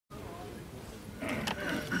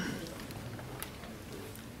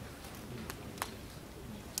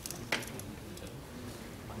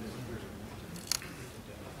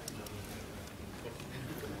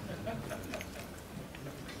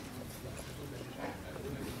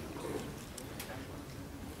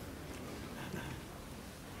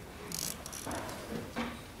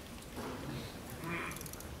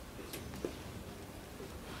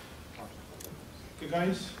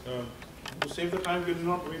Guys, to save the time, we will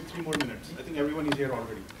not wait 3 more minutes. I think everyone is here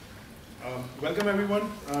already. Welcome everyone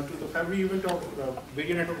to the February event of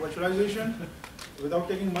Video Network Virtualization. Without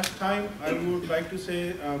taking much time, I would like to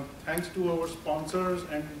say thanks to our sponsors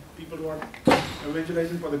and people who are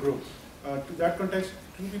evangelizing for the group. To that context,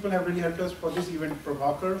 2 people have really helped us for this event: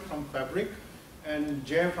 Prabhakar from Fabric and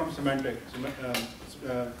Jay from Symantec.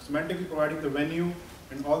 Symantec is providing the venue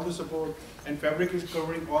and all the support, and Fabric is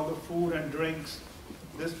covering all the food and drinks,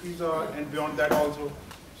 this pizza, and beyond that also.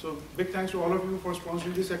 So big thanks to all of you for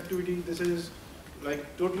sponsoring this activity. This is like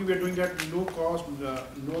totally we are doing at no cost,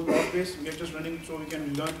 no log base. We are just running so we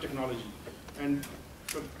can learn technology. And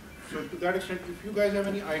so to that extent, if you guys have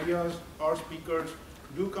any ideas or speakers,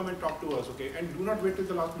 do come and talk to us, okay? And do not wait till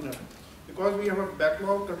the last minute, because we have a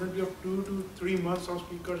backlog currently of 2 to 3 months of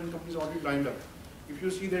speakers and companies already lined up. If you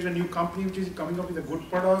see there's a new company which is coming up with a good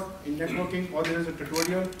product in networking, or there is a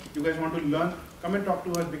tutorial you guys want to learn, come and talk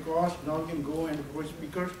to us, because now we can go and approach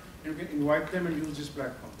speakers and we can invite them and use this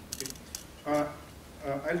platform. Okay?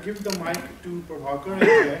 I'll give the mic to Prabhakar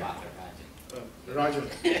and Rajan.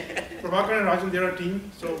 Prabhakar and Rajan, they're a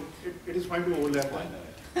team, so it is fine to overlap them.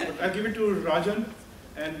 But I'll give it to Rajan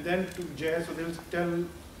and then to Jay, so they'll tell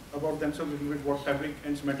about themselves a little bit, what Fabric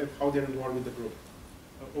and Symantec, how they're involved with the group.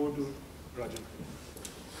 Over to Rajan.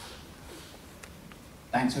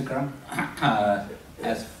 Thanks, Vikram.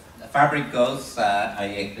 As Fabric goes, I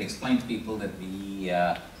explain to people that we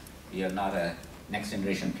are not a next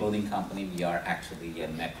generation clothing company. We are actually a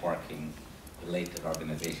networking related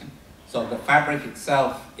organization. So the Fabric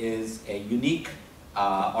itself is a unique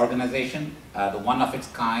organization, the one of its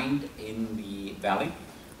kind in the Valley.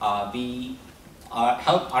 We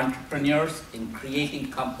help entrepreneurs in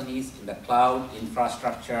creating companies in the cloud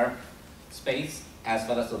infrastructure space, as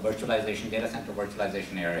well as the virtualization, data center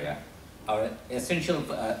virtualization area. Our essence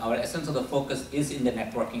of the focus is in the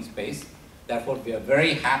networking space. Therefore, we are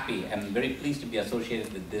very happy and very pleased to be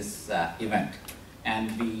associated with this event.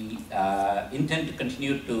 And we intend to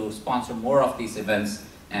continue to sponsor more of these events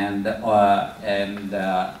and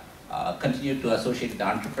continue to associate with the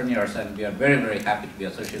entrepreneurs. And we are very, very happy to be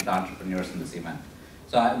associated with the entrepreneurs in this event.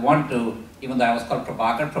 So I want to, even though I was called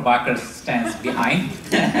Prabhakar stands behind.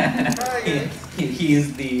 he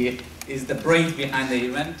is the brains behind the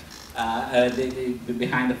event,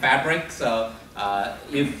 behind the Fabric. So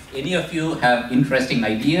if any of you have interesting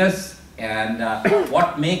ideas, and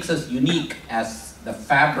what makes us unique as the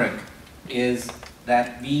Fabric is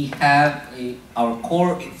that we have our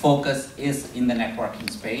core focus is in the networking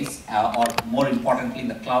space, or more importantly in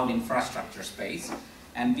the cloud infrastructure space.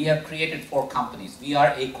 And we have created 4 companies. We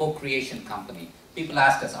are a co-creation company. People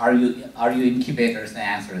ask us, are you incubators? The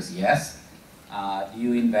answer is yes. Do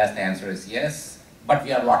you invest? The answer is yes. But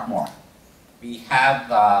we are a lot more. We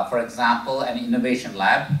have, for example, an innovation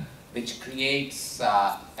lab, which creates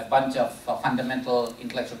a bunch of fundamental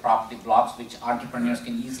intellectual property blocks which entrepreneurs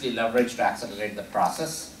can easily leverage to accelerate the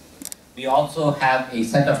process. We also have a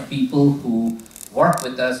set of people who work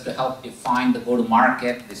with us to help define the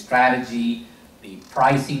go-to-market, the strategy, the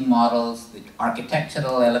pricing models, the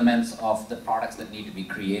architectural elements of the products that need to be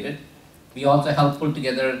created. We also help pull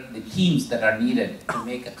together the teams that are needed to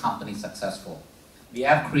make a company successful. We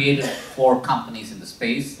have created 4 companies in the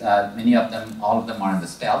space. Many of them, all of them are in the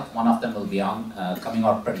stealth. One of them will be coming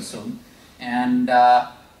out pretty soon. And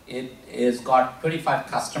it has got 25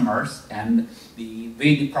 customers. And the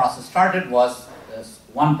way the process started was this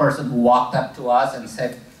one person who walked up to us and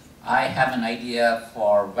said, I have an idea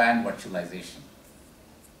for WAN virtualization.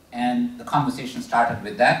 And the conversation started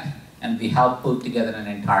with that, and we helped put together an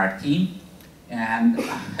entire team and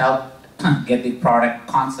helped get the product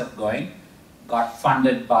concept going. Got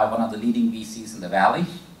funded by one of the leading VCs in the Valley,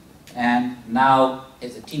 and now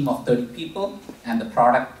it's a team of 30 people, and the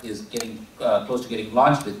product is getting close to getting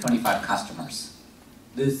launched with 25 customers.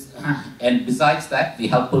 And besides that, we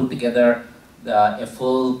help pull together a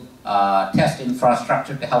full test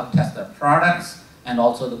infrastructure to help test their products, and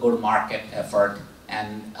also the go-to-market effort,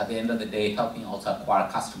 and at the end of the day, helping also acquire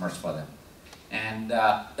customers for them. And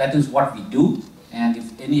that is what we do. And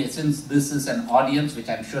since this is an audience, which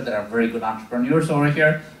I'm sure there are very good entrepreneurs over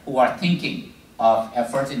here who are thinking of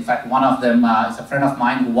efforts. In fact, one of them is a friend of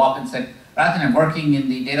mine who walked and said, Rathan, I'm working in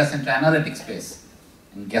the data center analytics space.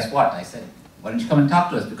 And guess what? I said, why don't you come and talk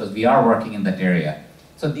to us, because we are working in that area.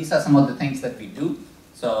 So these are some of the things that we do.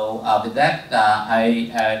 So with that, I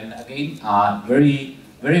am again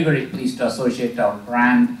very pleased to associate our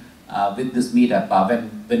brand with this meetup.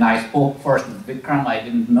 When I spoke first with Vikram, I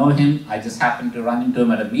didn't know him. I just happened to run into him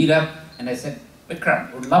at a meetup, and I said,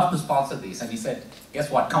 Vikram, would love to sponsor these. And he said, guess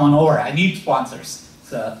what? Come on over. I need sponsors.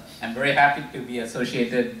 So I'm very happy to be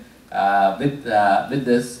associated with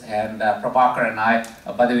this. And Prabhakar and I,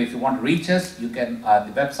 by the way, if you want to reach us, you can.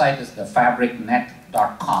 The website is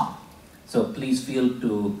thefabricnet.com. So please feel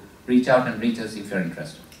to reach out and reach us if you're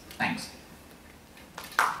interested. Thanks.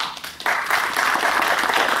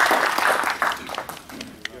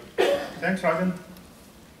 Thanks, Rajan.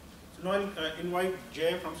 So now I'll invite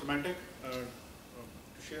Jay from Symantec to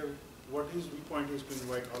share what his viewpoint is to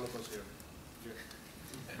invite all of us here. Jay.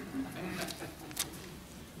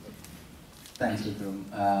 Thanks,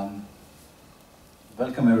 Vikram.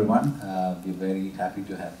 Welcome, everyone. We're very happy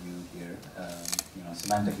to have you here.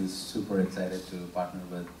 Symantec is super excited to partner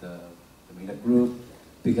with the Meetup Group,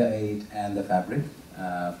 Pica8, and the Fabric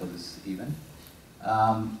for this event.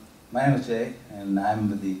 My name is Jay, and I'm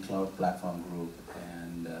with the Cloud Platform Group.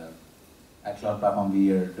 And at Cloud Platform,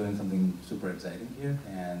 we are doing something super exciting here,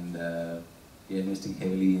 and we're investing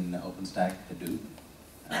heavily in OpenStack Hadoop,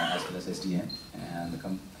 as well as SDN.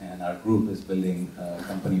 And our group is building a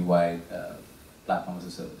company-wide platform as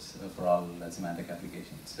a service for all Symantec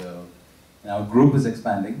applications. So our group is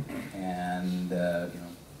expanding, and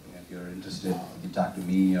if you're interested, you can talk to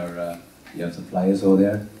me, or you have some flyers over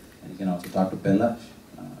there, and you can also talk to Bella.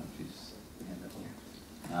 She's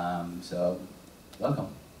behind. So welcome.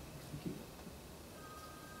 Thank you.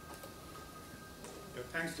 Yeah,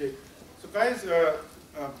 thanks, Jay. So guys, there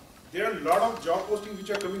are a lot of job postings which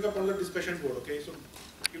are coming up on the discussion board. Okay, so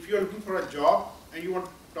if you are looking for a job and you want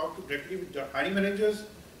to talk directly with the hiring managers,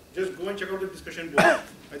 just go and check out the discussion board.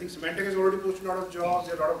 I think Symantec has already posted a lot of jobs.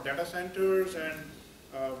 There are a lot of data centers, and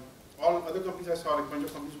all other companies I saw, like a bunch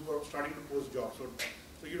of companies who are starting to post jobs.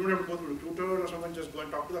 So you don't have to go through a recruiter or someone. Just go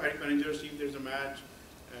and talk to the hiring manager, see if there's a match,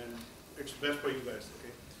 and it's best for you guys.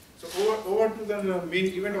 Okay. So over to the main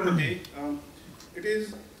event of the day. It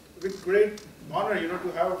is with great honor,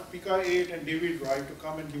 to have Pica8 and David, right, to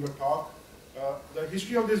come and give a talk. The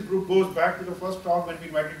history of this group goes back to the first talk when we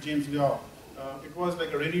invited James Liu. It was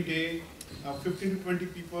like a rainy day, 15 to 20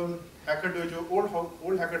 people, hacker dojo,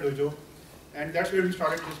 old hacker dojo, and that's where we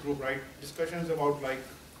started this group, right? Discussions about like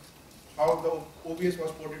how the OVS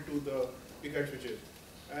was ported to the Pica8 switches.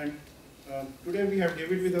 And today we have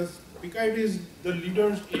David with us. Pica8 is the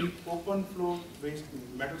leaders in OpenFlow based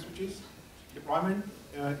metal switches deployment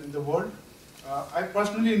in the world. I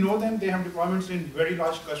personally know them. They have deployments in very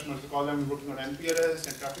large customers because I'm working on MPLS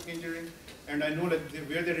and traffic engineering, and I know that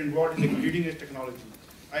where they're involved is like leading edge technology.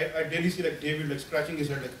 I daily see like David like scratching his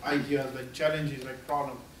head, like ideas, like challenges, like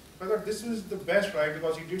problems. I thought this is the best, right?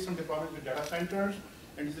 Because he did some deployments with data centers,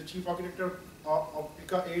 and he's the chief architect of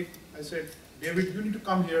Pica8. I said, David, you need to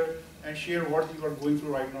come here and share what you are going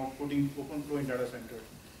through right now, putting OpenFlow in data centers.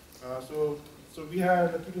 So we are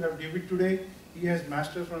lucky to have David today. He has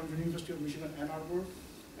master's from University of Michigan, Ann Arbor,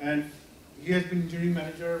 and he has been engineering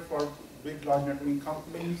manager for big, large networking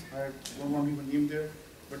companies. I don't want to even name there,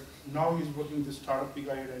 but now he's working with the startup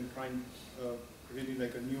Pica8 and trying really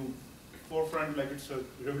like a new forefront, like it's a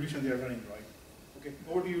revolution they are running, right? Okay,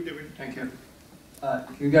 over to you, David. Thank you.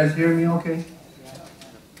 Can you guys hear me okay?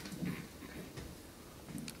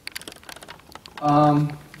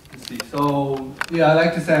 Let's see. So, yeah, I'd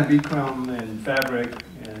like to thank Vikram and Fabric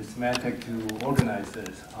and Symantec to organize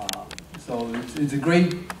this. So it's a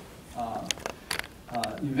great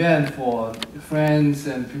event for friends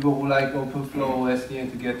and people who like OpenFlow,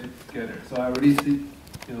 SDN to get together. So I already see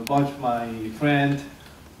a bunch of my friends,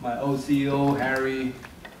 my old CEO, Harry,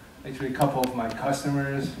 actually a couple of my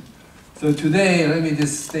customers. So today, let me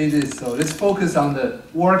just say this. So let's focus on the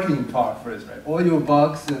working part first, right? All your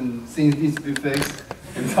bugs and things need to be fixed.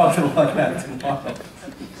 We'll talk about that tomorrow.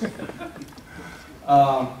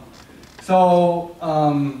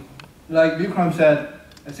 Like Vikram said,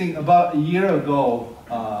 I think about a year ago,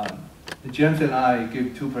 James and I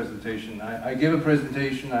gave two presentations. I gave a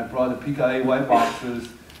presentation. I brought the Pica8 white boxes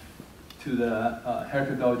to the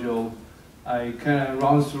Hacker Dojo. I kind of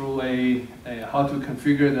run through how to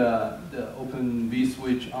configure the Open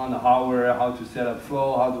vSwitch on the hardware, how to set up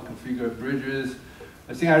flow, how to configure bridges.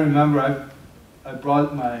 I think I remember I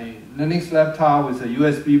brought my Linux laptop with a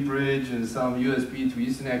USB bridge and some USB to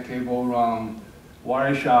Ethernet cable, run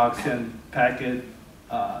Wireshark, send packet,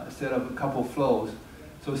 set up a couple flows.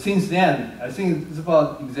 So since then, I think it's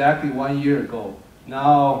about exactly 1 year ago.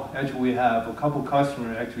 Now, actually, we have a couple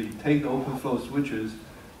customers actually take the OpenFlow switches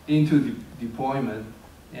into the deployment,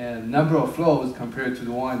 and number of flows compared to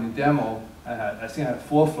the one in the demo, I think I had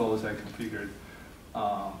 4 flows I configured.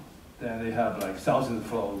 Then they have like 1,000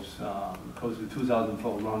 flows, close to 2,000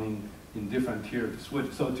 flows running in different tiers of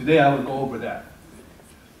switch. So today I will go over that.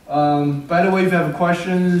 By the way, if you have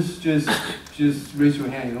questions, just raise your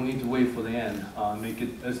hand. You don't need to wait for the end. Make it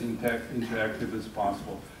as interactive as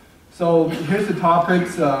possible. So here's the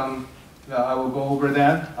topics. I will go over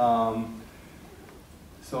that.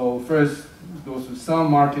 So first, goes to some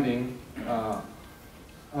marketing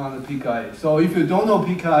on the Pica8. So if you don't know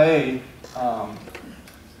Pica8,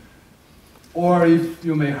 or if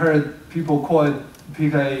you may heard people call it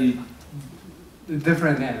Pica8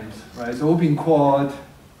 different names, right? So we've been called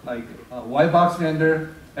like a white box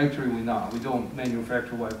vendor. Actually, we're not. We don't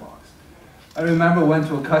manufacture white box. I remember went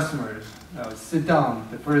to a customer, sit down,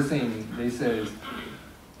 the first thing they said is,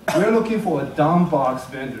 we're looking for a dumb box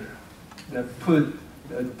vendor that put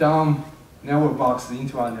a dumb network box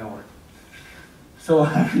into our network. So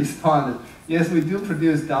I responded, yes, we do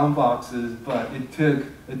produce dumb boxes, but it took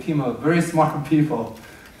a team of very smart people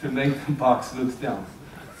to make the box look dumb.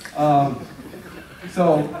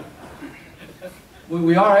 So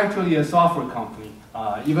we are actually a software company,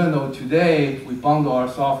 even though today we bundle our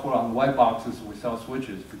software on white boxes, we sell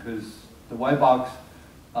switches, because the white box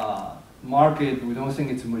market, we don't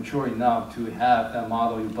think it's mature enough to have that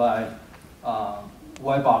model. You buy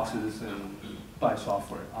white boxes and buy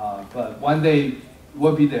software. But one day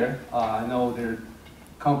we'll be there. I know there are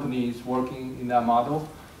companies working in that model.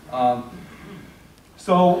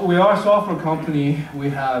 So we are a software company. We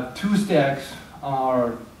have 2 stacks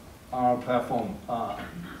on our platform.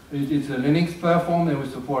 It's a Linux platform, and we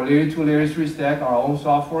support layer 2, layer 3 stack, our own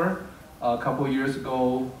software. A couple of years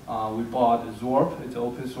ago, we bought Zorp. It's an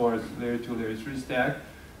open source layer 2, layer 3 stack.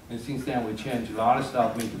 And since then, we changed a lot of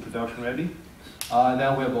stuff, make it production ready.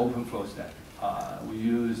 Then we have OpenFlow stack. We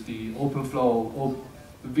use the OpenFlow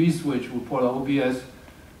vSwitch. We put an OBS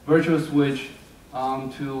virtual switch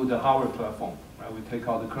onto the hardware platform. Right? We take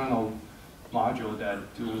out the kernel module that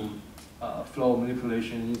do flow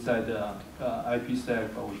manipulation inside the IP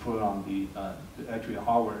stack, but we put it on the actual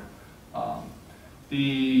hardware.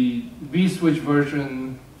 The vSwitch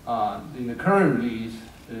version in the current release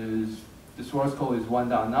is, the source code is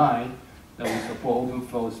 1.9, that we support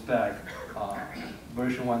OpenFlow stack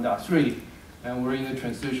version 1.3, and we're in the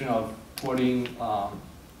transition of porting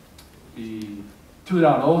the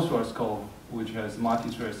 2.0 source code, which has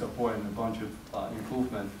multi-thread support and a bunch of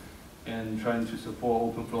improvement, and trying to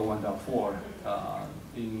support OpenFlow 1.4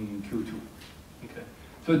 in Q2. Okay.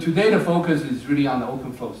 So today the focus is really on the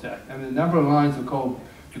OpenFlow stack, and the number of lines of code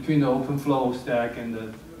between the OpenFlow stack and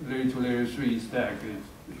the layer 2, layer 3 stack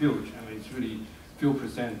is huge. I mean, it's really a few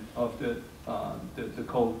percent of the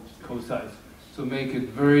code size. So make it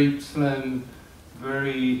very slim,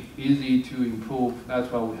 very easy to improve.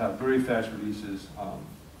 That's why we have very fast releases.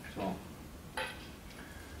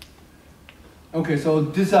 Okay, so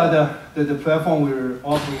these are the platform we're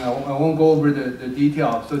offering. I won't go over the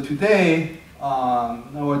details. So today, I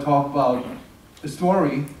will talk about the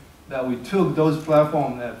story that we took those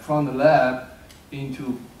platforms from the lab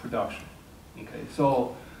into production. Okay,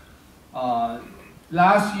 so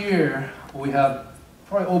last year we have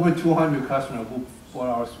probably over 200 customers who bought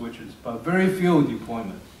our switches, but very few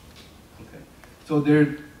deployments. Okay, so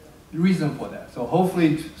there's a reason for that. So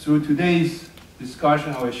hopefully through today's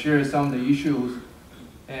discussion, I will share some of the issues,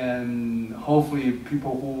 and hopefully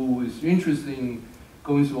people who is interested in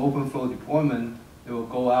going through OpenFlow deployment, they will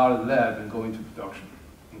go out of the lab and go into production.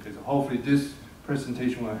 Okay, so hopefully this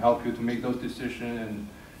presentation will help you to make those decisions and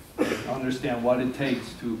understand what it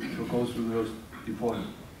takes to go through those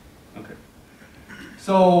deployments. Okay.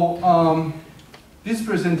 So this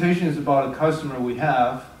presentation is about a customer we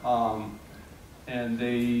have, and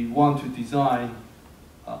they want to design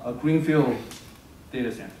a greenfield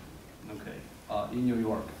data center, okay, in New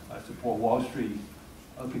York, support Wall Street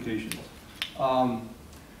applications.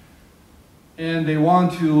 And they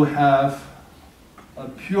want to have a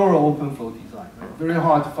pure OpenFlow design. Right? Very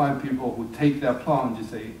hard to find people who take that plunge and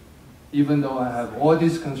say, even though I have all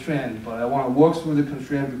these constraints, but I want to work through the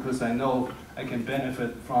constraint because I know I can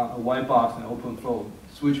benefit from a white box and OpenFlow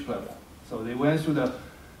switch platform. So they went through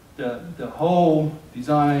the whole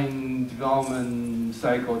design development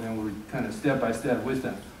cycle, and we're kind of step by step with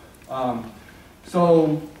them.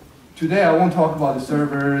 So today I won't talk about the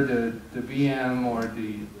server, the VM, or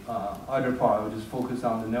the other part. I'll just focus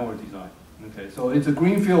on the network design. Okay, so it's a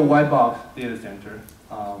greenfield white box data center.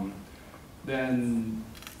 Then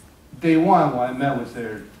day one, when I met with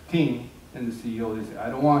their team and the CEO, they said, I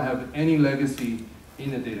don't want to have any legacy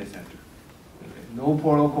in the data center. Okay? No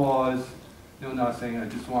protocols, no nothing. I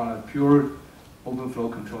just want a pure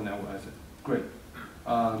OpenFlow control network. I said, great.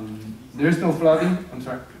 There's no flooding. I'm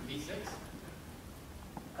sorry. V6?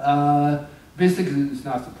 V6 is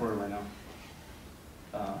not supported right now.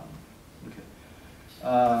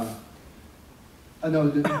 No,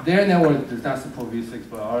 their network does not support V6,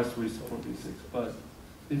 but ours will support V6. But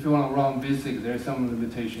if you want to run V6, there's some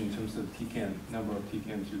limitation in terms of TCAM, number of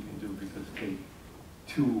TCAMs you can do because they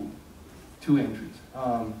two entries.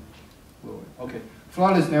 Okay,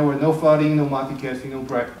 floodless network, no flooding, no multicasting,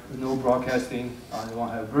 no broadcasting. They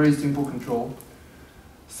want to have very simple control.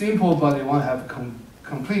 Simple, but they want to have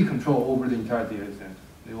complete control over the entire data center.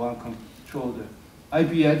 They want to control the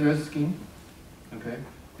IP address scheme. Okay,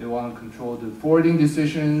 they want to control the forwarding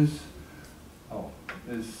decisions. Oh,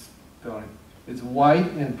 it's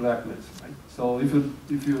white and black list, right? So if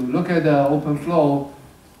you look at the OpenFlow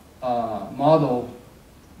model,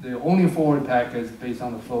 they only forward packets based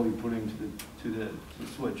on the flow you put into the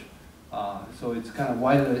switch. So it's kind of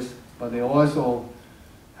white list, but they also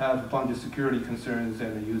have a bunch of security concerns,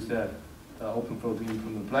 and they use that OpenFlow to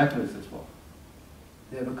implement blacklist as well.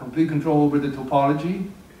 They have a complete control over the topology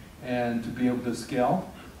and to be able to scale.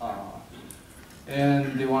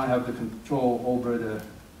 And they want to have the control over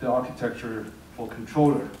the architecture for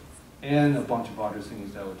controller and a bunch of other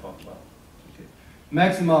things that we'll talk about. Okay.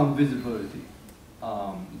 Maximum visibility.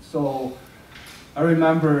 So I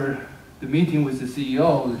remember the meeting with the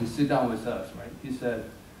CEO, he sit down with us, right? He said,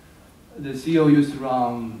 the CEO used to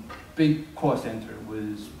run big call center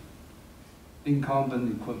with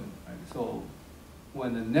incumbent equipment, right? So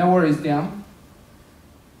when the network is down,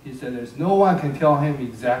 he said there's no one can tell him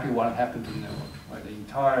exactly what happened to the network, right? The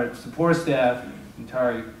entire support staff,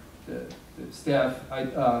 the staff,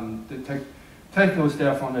 the technical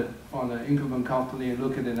staff from the incumbent company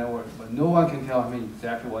look at the network, but no one can tell him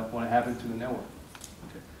exactly what happened to the network.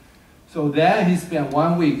 Okay. So then he spent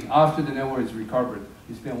 1 week after the network is recovered.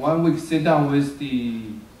 He spent 1 week sit down with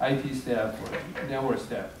the IT staff or network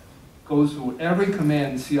staff, go through every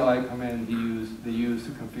command, CLI command they use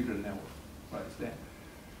to configure the network. Right. So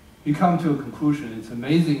he come to a conclusion. It's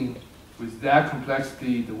amazing with that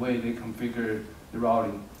complexity, the way they configure the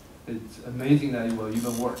routing. It's amazing that it will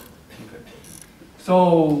even work. Okay.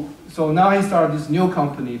 So now he started this new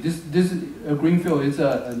company. This Greenfield is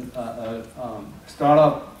a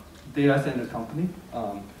startup data center company.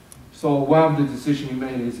 So one of the decisions he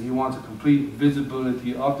made is he wants a complete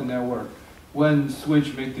visibility of the network when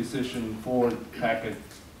switch make decision forward packet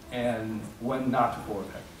and when not to forward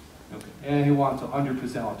packet. Okay. And he wants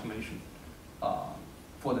 100% automation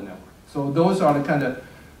for the network. So those are the kind of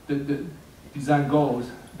the design goals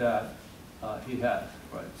that he has,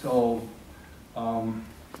 right? So,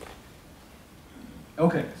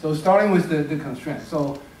 okay, so starting with the constraints.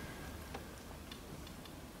 So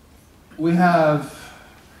we have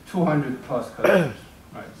 200 plus customers,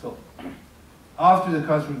 right? So after the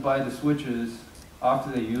customer buy the switches,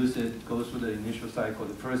 after they use it, goes through the initial cycle,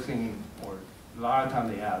 the first thing, or a lot of time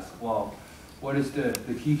they ask, well, what is the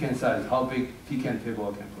TCAM size? How big TCAM table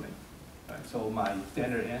I can put in? Right? So my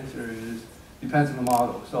standard answer is, depends on the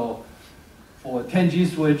model. So for a 10G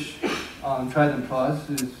switch on Trident Plus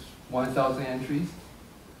is 1,000 entries.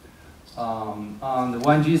 On the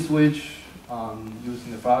 1G switch,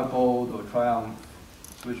 using the Firebolt or Triumph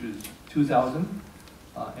switch is 2,000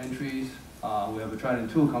 entries. We have a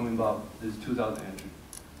Trident 2 coming up, is 2,000 entries.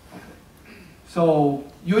 Okay. So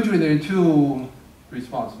usually there are two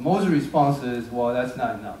responses. Most responses, well, that's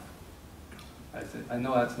not enough. I said, I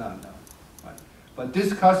know that's not enough. Right? But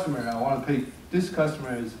this customer, I want to pick, this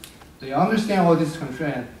customer is, they understand all this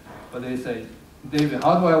constraint, but they say, David,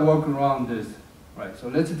 how do I work around this? Right, so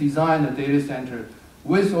let's design a data center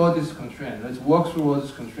with all this constraint. Let's work through all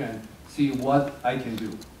this constraint, see what I can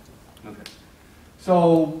do. Okay.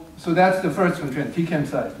 So that's the first constraint, TCAM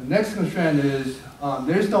size. The next constraint is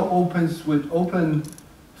there's no OpenFlow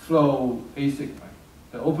ASIC. Right?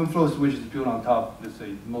 The OpenFlow switch is built on top, let's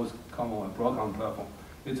say, the most common one, Broadcom platform.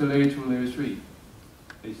 It's a layer 2, layer 3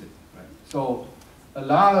 ASIC. Right? So a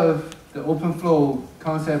lot of the OpenFlow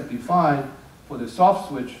concept defined for the soft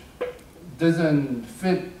switch doesn't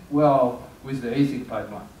fit well with the ASIC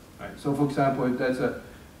pipeline. Right? So for example, if that's a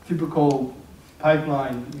typical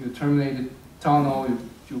pipeline, you terminate the tunnel,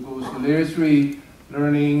 you go to layer 3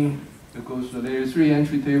 learning, you go to the layer 3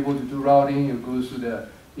 entry table to do routing, you go to the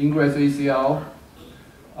ingress ACL,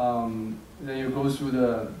 then you go through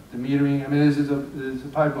the metering. I mean, this is a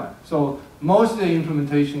pipeline. So most of the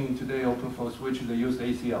implementation today, OpenFlow switches, they use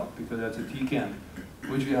ACL because that's a TCAM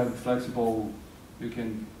which you have flexible, you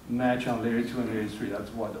can match on layer 2 and layer 3.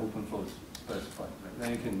 That's what OpenFlow specifies. Right?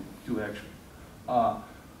 Then you can do action.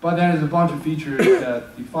 But there's a bunch of features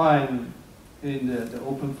that defined in the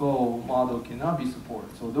OpenFlow model cannot be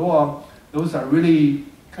supported. So those are really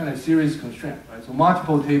kind of serious constraints, right? So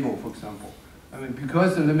multiple table, for example. I mean,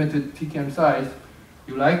 because the limited TCAM size,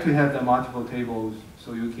 you like to have the multiple tables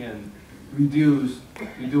so you can reduce,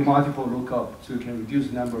 you do multiple lookup, so you can reduce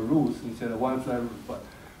the number of rules instead of one flat rule. But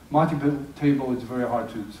multiple table is very hard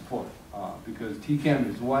to support because TCAM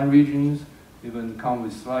is one regions, even come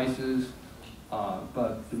with slices,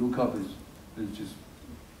 but the lookup is just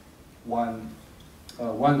one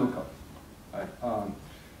lookup. Right?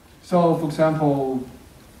 So for example,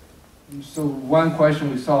 so one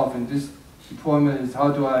question we solve in this deployment is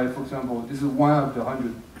how do I, for example, this is one of the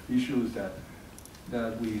 100 issues that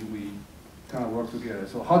we kind of work together.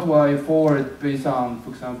 So how do I forward based on, for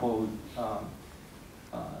example,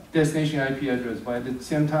 destination IP address, but at the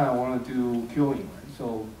same time I want to do queuing,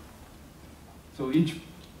 right? So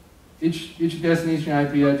each destination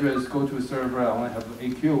IP address go to a server, I want to have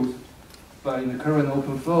 8 queues, but in the current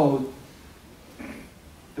OpenFlow,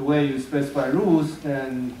 the way you specify rules,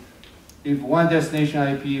 then if one destination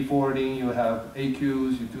IP forwarding, you have 8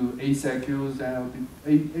 queues, you do 8 set queues, then it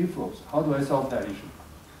will be 8 flows. How do I solve that issue?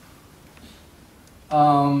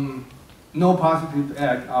 No possibility to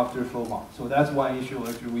act after flow mod. So that's one issue.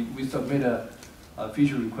 Actually, we submit a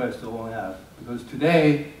feature request to ONF because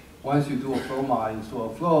today, once you do a flow mod,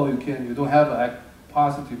 install a flow, you don't have a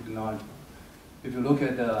positive acknowledgement. If you look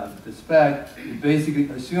at the spec, you basically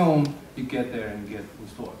assume you get there and get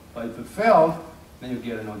installed. But if it fails, then you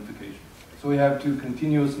get a notification. So we have to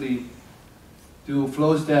continuously do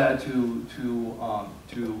flow stat to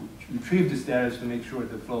retrieve the status to make sure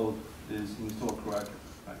the flow is installed correctly.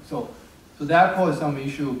 Right? So that caused some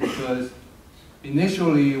issue because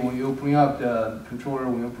initially when you bring up the controller,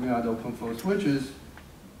 when you bring out the OpenFlow switches,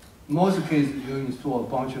 most of the cases you install a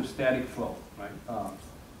bunch of static flow, right?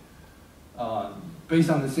 Based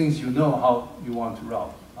on the things you know how you want to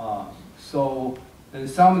route. So then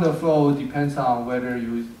some of the flow depends on whether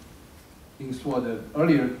you install the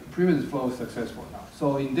previous flow successful or not.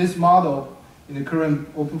 So in this model, in the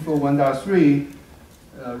current OpenFlow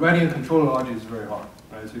 1.3, writing a controller logic is very hard,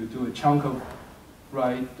 right? So you do a chunk of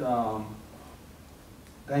write, then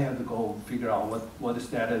you have to go figure out what the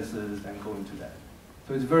status is and go into that.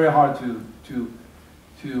 So it's very hard to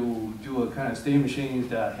do a kind of state machines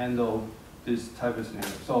that handle this type of scenario.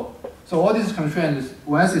 So all these constraints,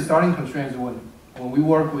 when I say starting constraints, when we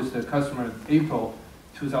work with the customer in April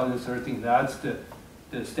 2013, that's the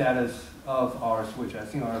status of our switch. I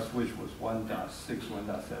think our switch was 1.6,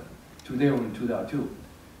 1.7. Today we're in 2.2.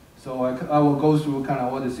 So I will go through kind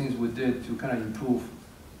of all the things we did to kind of improve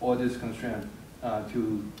all this constraint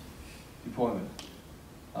to deployment.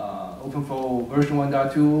 OpenFlow version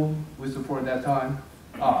 1.2, we support that time.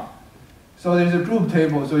 So there's a group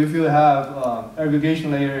table. So if you have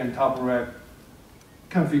aggregation layer and top of rack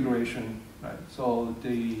configuration, right? So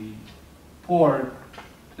the port,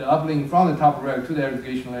 the uplink from the top of rack to the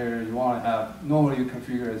aggregation layer, you want to have, normally you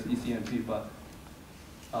configure as ECMP, but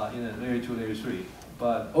in a layer 2, layer 3.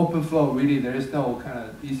 But OpenFlow, really, there is no kind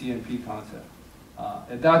of ECMP concept.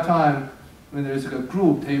 At that time, when there's a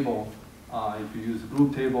group table, if you use a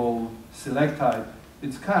group table select type,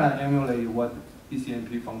 it's kind of emulate what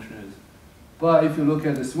ECMP function is. But if you look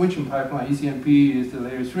at the switching pipeline, ECMP is the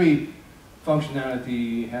layer 3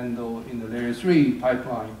 functionality handled in the layer 3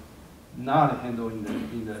 pipeline, not handled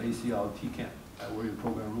in the ACL TCAM, where you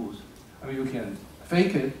program rules. I mean, you can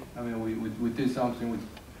fake it. I mean, we did something with,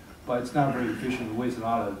 but it's not very efficient. It wastes a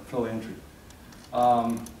lot of flow entry.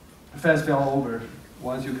 Fast failover.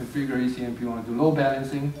 Once you configure ECMP, you want to do load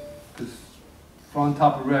balancing, because from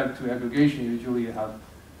top of rack to aggregation, usually you have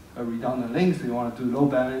a redundant link, so you want to do load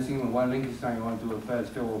balancing. When one link is done, you want to do a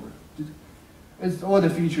fast failover. It's all the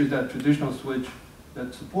features that traditional switch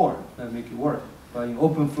that support that make it work. But in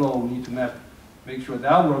OpenFlow, we need to make sure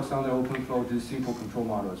that works on the OpenFlow, this simple control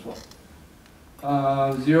model as well.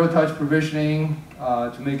 Zero-touch provisioning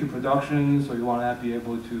to make it production, so you want to be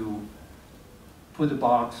able to put the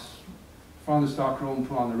box from the stockroom,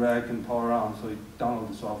 put on the rack, and power on, so you download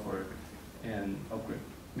the software and upgrade.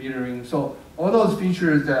 Metering. So all those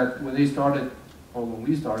features that when they started, or when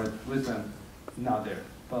we started with them, not there.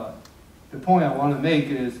 But the point I want to make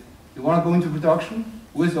is, you want to go into production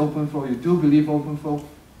with OpenFlow, you do believe OpenFlow,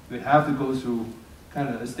 you have to go through kind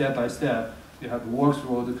of a step by step. You have to work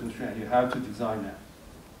through all the constraints. You have to design that.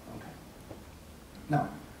 Okay. Now,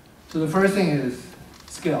 so the first thing is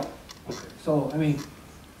scale. Okay. So I mean,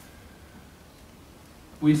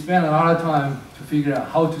 we spent a lot of time to figure out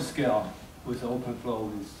how to scale with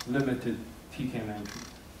OpenFlow with limited TCAM entries.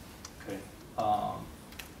 Okay.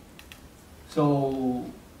 So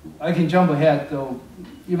I can jump ahead though,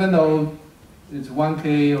 even though it's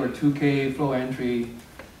 1K or 2K flow entry,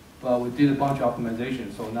 but we did a bunch of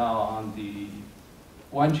optimization. So now on the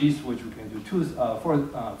 1G switch, we can do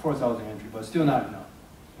 4,000 entry, but still not enough.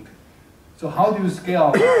 Okay. So how do you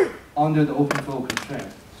scale under the OpenFlow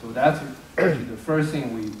constraint? So that's actually the first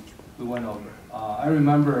thing we went over. I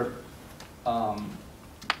remember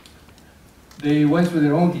they went through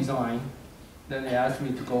their own design, then they asked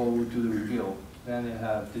me to go do the reveal. Then they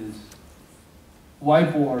have this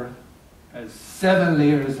whiteboard, has 7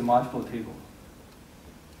 layers of multiple tables.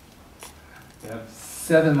 They have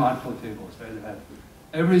 7 multiple tables, right? They have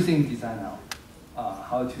everything designed out,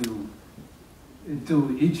 how to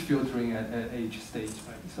do each filtering at each stage,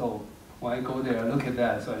 right? So when I go there, I look at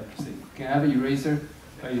that, so I say, can I have an eraser?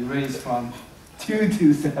 I erase from 2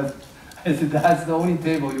 to 7. I said, that's the only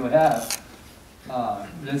table you have.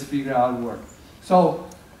 Let's figure out how it works. So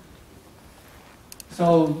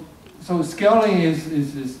scaling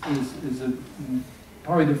is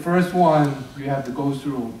probably the first one you have to go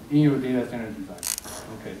through in your data center design.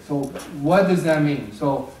 Okay, so what does that mean?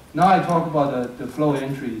 So now I talk about the flow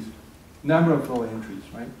entries, number of flow entries,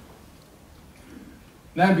 right?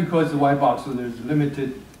 Not because the white box, so there's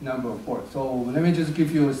limited number of ports. So let me just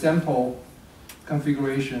give you a sample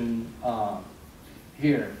configuration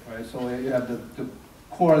here, right? So you have the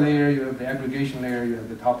core layer, you have the aggregation layer, you have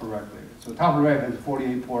the top of rack layer. So top of rack has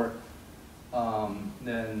 48 port,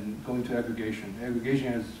 then going to aggregation.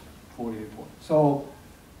 Aggregation has 48 ports. So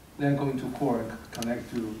then going to core, connect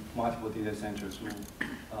to multiple data centers with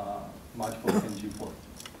multiple 10G ports.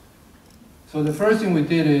 So the first thing we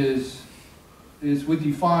did is we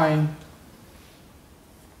define,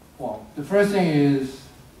 well, the first thing is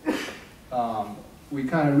we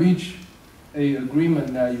kind of reach a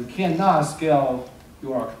agreement that you cannot scale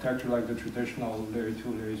your architecture like the traditional layer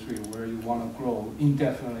 2, layer 3, where you want to grow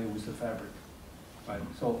indefinitely with the fabric. Right?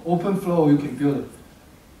 So OpenFlow, you can build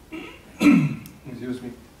excuse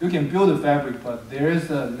me, you can build a fabric, but there is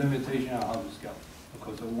a limitation on how to scale.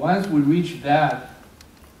 Okay, so once we reach that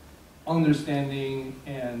understanding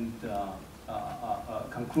and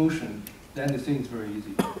conclusion, then the thing is very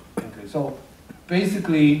easy. Okay, so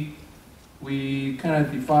basically, we kind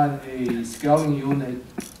of define a scaling unit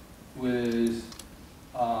with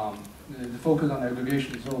the focus on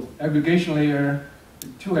aggregation. So aggregation layer,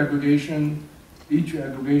 2 aggregation, each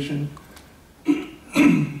aggregation, excuse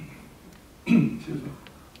me,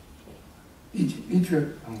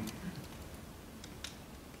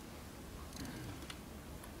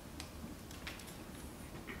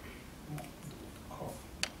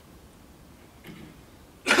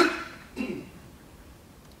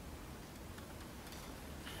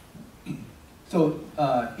 so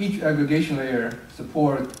each aggregation layer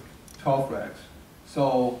support 12 racks.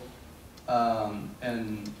 So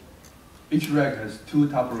and each rack has 2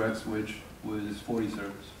 top of rack switch with 40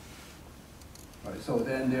 servers. Right. So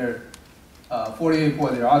then they're 48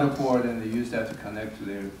 port, their outer port, and they use that to connect to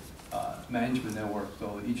their management network.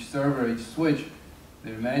 So each server, each switch,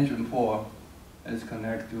 their management port is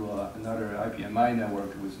connect to another IPMI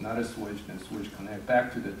network with another switch, and switch connect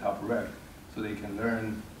back to the top rack, so they can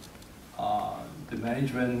learn the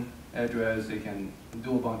management address. They can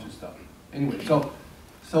do a bunch of stuff. Anyway, so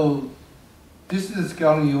this is a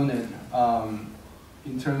scaling unit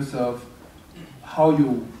in terms of how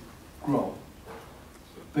you grow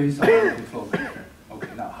based on the flow pattern.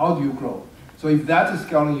 Okay, now how do you grow? So if that's a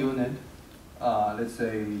scaling unit, let's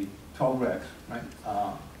say 12 racks, right,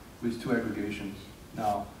 with 2 aggregations.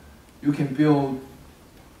 Now you can build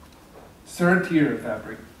 3rd tier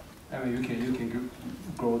fabric. I mean, you can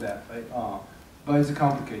grow that, right? But it's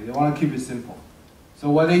complicated. They want to keep it simple. So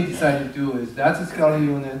what they decided to do is that's a scaling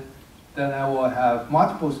unit. Then I will have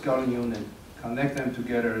multiple scaling units, connect them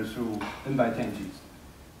together through N/10Gs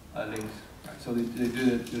links. Right? So they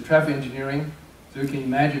do the traffic engineering. So you can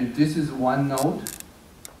imagine this is one node.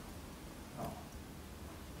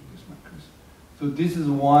 So this is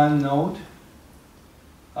one node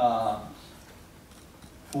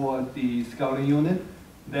for the scaling unit.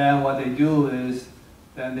 Then what they do is,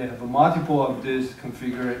 then they have a multiple of this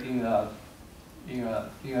configured in a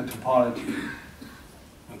topology.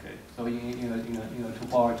 Okay, so in a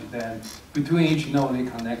topology, then between each node they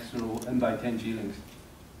connect through N/10G links.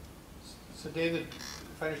 So David,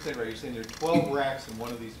 if I understand right, you're saying there are 12 racks in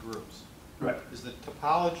one of these groups. Right. Is the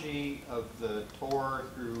topology of the TOR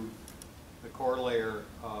through the core layer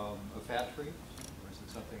a fat tree, or is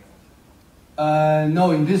it something else?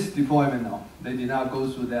 No, in this deployment, no. They did not go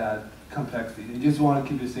through that complexity. They just want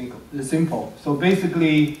to keep it simple. So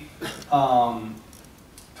basically, 12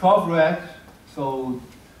 racks. So,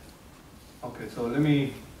 okay, so let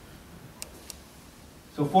me.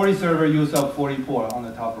 So 40 server use up 40 port on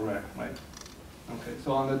the top of rack, right? Okay,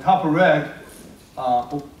 so on the top of rack,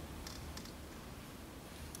 on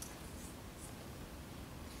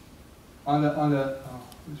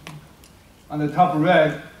the top of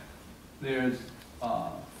rack, there's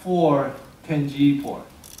 4 10G port,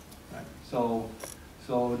 right? So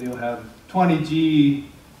they'll have 20G,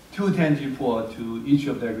 2 10G port to each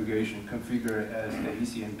of the aggregation configured as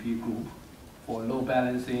the ECMP group for load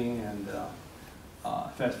balancing and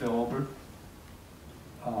fast failover.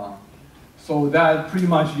 So that pretty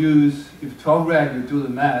much use, if 12 rack, you do the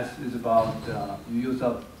math, is about, you use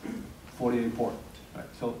up 48 port, right?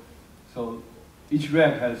 So each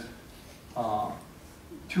rack has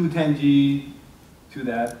 2 10G to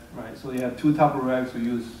that, right? So you have 2 top of racks, so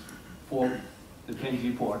use 4 the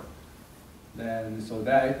 10G port. Then, so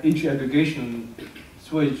that each aggregation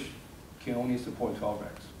switch can only support 12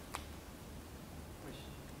 racks.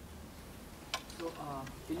 So,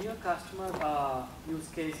 in your customer use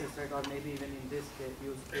cases, right, or maybe even in this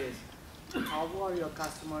use case, how are your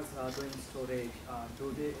customers doing storage?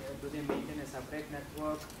 Do they maintain a separate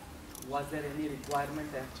network? Was there any requirement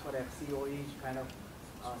for FCOE kind of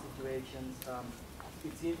situations?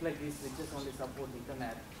 It seems like these switches only support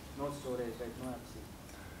Ethernet, no storage, right? No FC.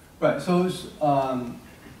 Right. So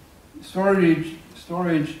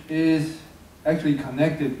storage is actually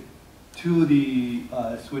connected to the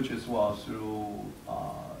switch as well through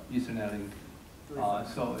Ethernet link.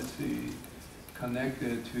 So it's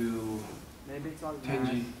connected to maybe it's all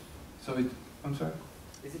 10G. So it. I'm sorry.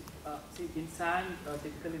 Is it, see, in SAN,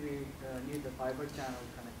 typically we need the fiber channel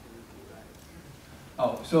connectivity, right?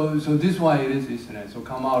 Oh, so this one it is Ethernet. So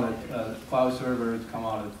come out at file servers, come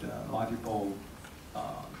out at multiple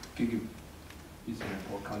gig Ethernet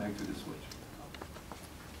port connect to the switch.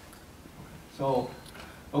 So,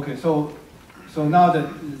 okay, so now that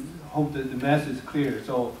hope that the math is clear.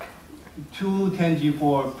 So 2 10G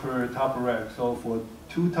port per top of rack. So for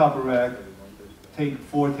 2 top of rack, take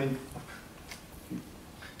 4 10G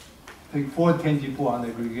port on the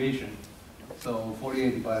aggregation. So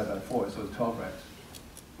 48 divided by 4, so 12 racks.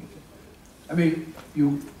 Okay. I mean,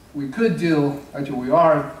 we could deal, actually we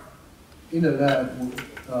are in the lab,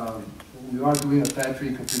 we are doing a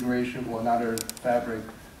factory configuration for another fabric,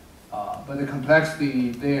 but the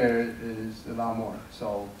complexity there is a lot more.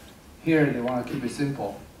 So here they want to keep it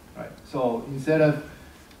simple, right? So instead of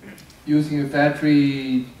using a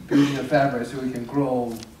factory, building a fabric so we can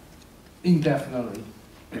grow indefinitely,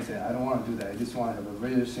 they say, I don't want to do that. I just want to have a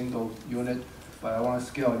very single unit, but I want to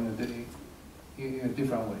scale in a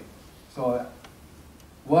different way. So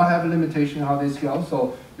we'll have a limitation how they scale.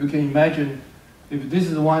 So you can imagine if this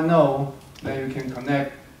is one node, then you can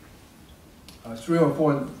connect 3 or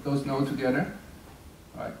 4 of those nodes together,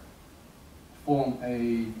 right? Form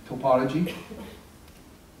a topology.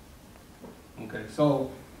 Okay,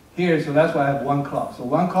 so here, so that's why I have one cloud. So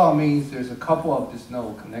one cloud means there's a couple of this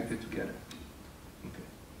node connected together. Okay.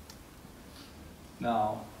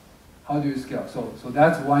 Now, how do you scale? So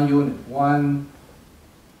that's one unit, one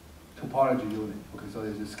topology unit. Okay, so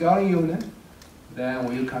there's a scaling unit. Then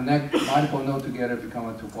when you connect multiple nodes together, it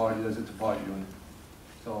becomes a topology. That's a topology unit.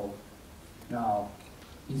 So now,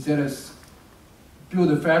 instead of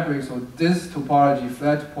build a fabric, so this topology,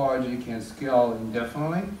 flat topology, can scale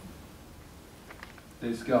indefinitely.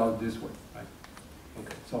 They scale this way, right?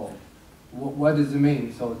 Okay. So what does it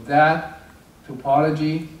mean? So that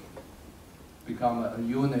topology become a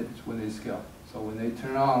unit when they scale. So when they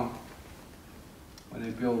turn on, when they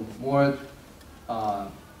build more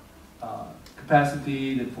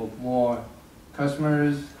capacity, they put more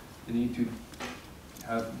customers, they need to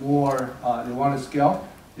have more, they want to scale,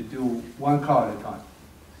 they do one cloud at a time.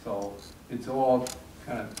 So it's all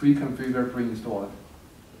kind of pre-configured, pre-installed.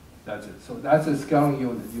 That's it. So that's a scaling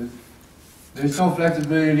unit. There's no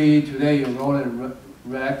flexibility. Today you roll a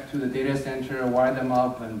rack to the data center, wire them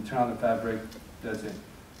up, and turn on the fabric. That's it.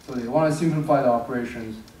 So they want to simplify the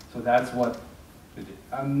operations. So that's what they did.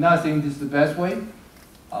 I'm not saying this is the best way.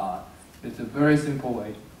 It's a very simple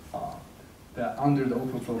way that under the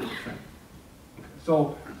OpenFlow constraint. Okay.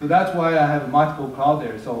 So that's why I have multiple cloud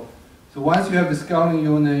there. So once you have the scaling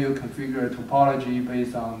unit, you configure a topology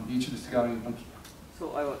based on each of the scaling.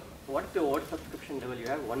 So what's the over subscription level you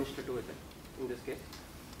have? 1:2, is it, in this case?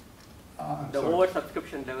 The Sorry. over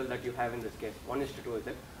subscription level that you have in this case, 1:2, is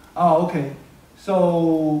it? Oh, okay.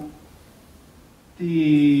 So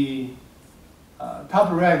the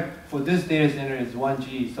top rack for this data center is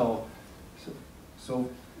 1G, so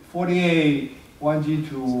 48 1G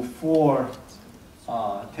to 4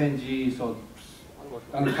 10G, so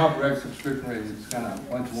on the top rack subscription rate is kind of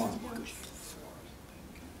 1-to-1.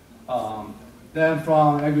 Then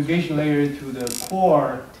from aggregation layer to the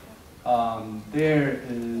core, there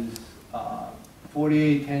is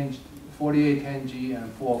 48 10G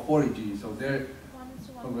and 4 40G, so they're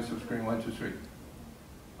over subscribing 1 to 3.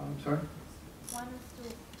 I'm sorry? 1 to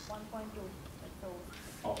 1.2.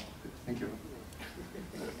 Oh, thank you.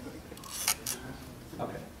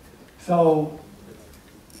 Okay. So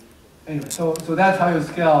anyway, so that's how you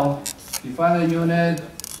scale. Define a unit,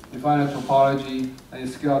 define a topology, and you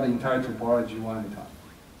scale the entire topology one at a time.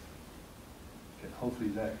 Okay, hopefully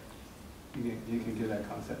that you can get that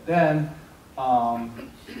concept. Then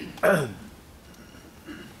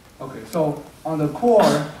okay, so on the core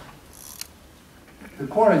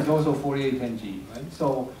is also 48 10G, right?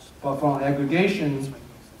 So, but from aggregation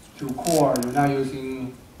to core, you're not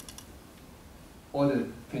using all the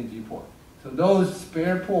 10G port. So those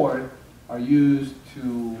spare ports are used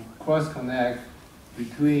to cross-connect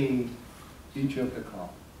between each of the cloud,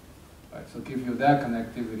 right? So give you that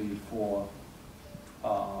connectivity for,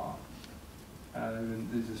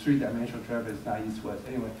 there's a 3-dimensional traffic, it's not east-west.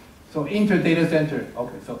 Anyway, so inter-data center,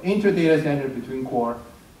 okay, so inter-data center between core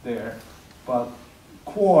there, but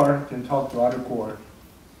core can talk to other core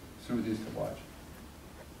through this topology.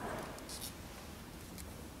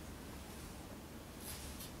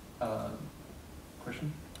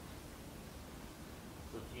 Question?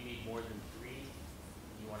 So if you need more than 3,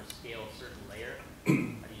 and you want to scale a certain layer, how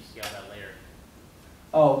do you scale that layer?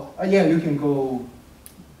 Oh, yeah, you can go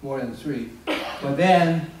more than 3, but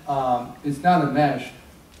then it's not a mesh,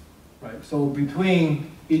 right? So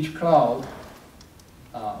between each cloud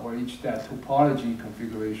or each that topology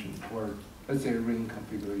configuration, or let's say a ring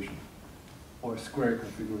configuration or square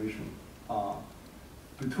configuration,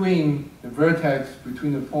 between the vertex,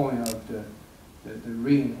 between the point of the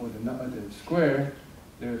ring or the square,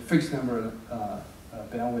 there are fixed number of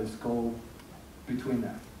bandwidths go between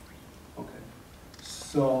them. Okay,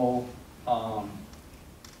 so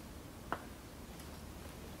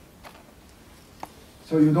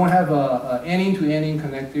so you don't have a any-to-any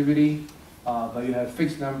connectivity, but you have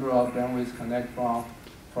fixed number of bandwidths connect from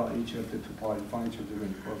each of the topology, from each of the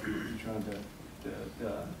rings, or each of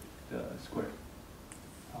the square.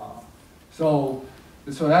 So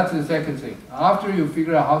that's the second thing. After you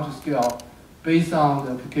figure out how to scale based on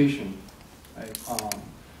the application, right?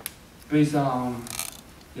 Based on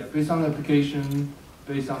the application,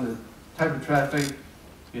 based on the type of traffic,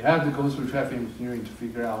 you have to go through traffic engineering to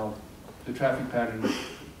figure out the traffic pattern,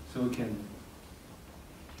 so we can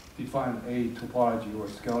define a topology or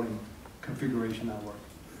scaling configuration network.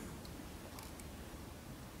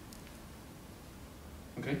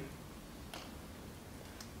 Okay.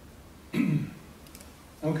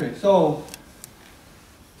 Okay, so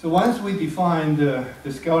once we defined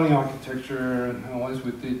the scaling architecture, and once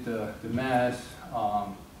we did the math,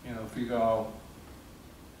 figure out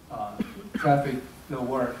traffic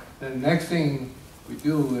work, the next thing we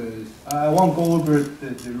do is, I won't go over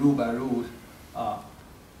the rule by rule,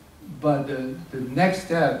 but the next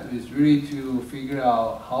step is really to figure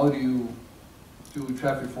out how do you do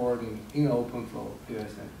traffic forwarding in an OpenFlow data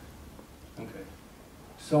center. Okay,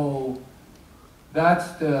 so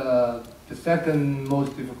that's the second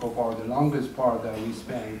most difficult part, the longest part that we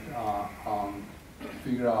spent on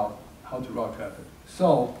figure out how to route traffic.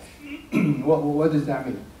 So what does that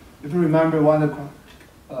mean? If you remember, one of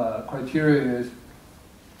the criteria is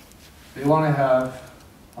they want to have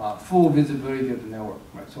full visibility of the network,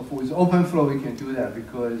 right? So with OpenFlow, we can do that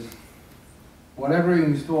because whatever you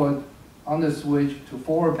installed on the switch to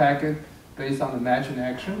forward packet based on the matching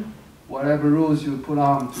action, whatever rules you put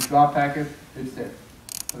on to drop packet, it's there.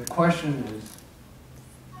 But the question is,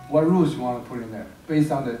 what rules you want to put in there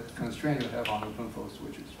based on the constraint you have on OpenFlow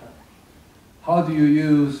switches, right? How do you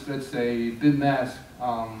use, let's say, bit mask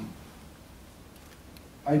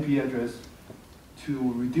IP address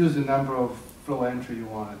to reduce the number of flow entry you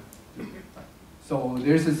want to do? So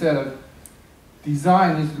there's a set of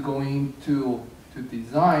design needs to go into to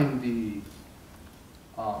design the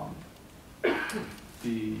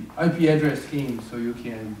IP address scheme so you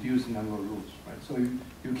can reduce the number of rules, right? So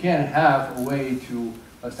you can't have a way to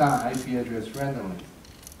assign IP address randomly,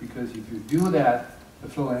 because if you do that, the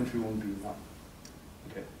flow entry won't be enough.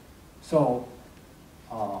 Okay, so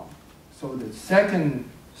so the second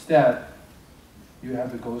step you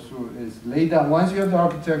have to go through is lay down. Once you have the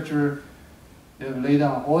architecture, you have to lay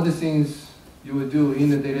down all the things you would do in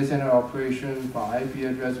the data center operation, from IP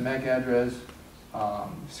address, MAC address,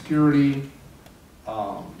 security,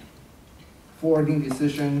 forwarding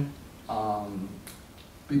decision,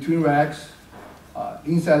 between racks,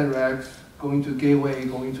 inside the racks, going to gateway,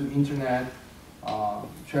 going to internet,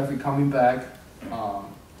 traffic coming back,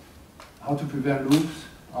 how to prevent loops,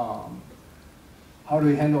 how do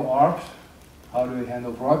we handle ARPs, how do we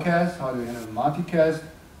handle broadcast, how do we handle multicast,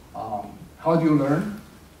 how do you learn,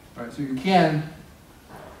 right? So you can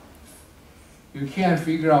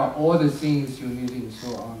figure out all the things you need to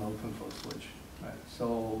install on an OpenFlow switch, right?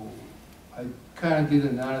 So I kind of did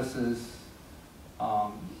analysis,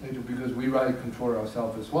 because we write a controller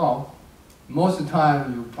ourselves as well. Most of the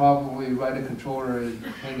time, you probably write a controller and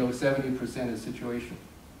handle 70% of the situation,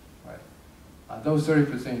 right? Those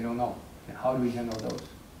 30% you don't know. Okay, how do we handle those?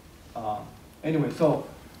 Anyway, so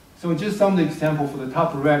just some of the example for the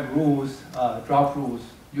top rack rules, drop rules.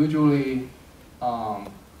 Usually,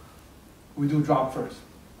 we do drop first,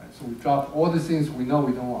 right? So we drop all the things we know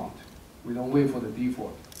we don't want. We don't wait for the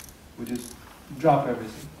default. We just drop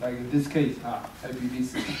everything. Like in this case,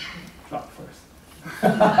 IPv6, drop first.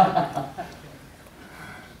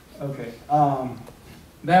 Okay.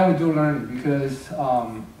 Then we do learning because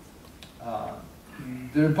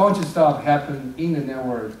there are a bunch of stuff happen in the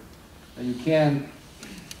network that you can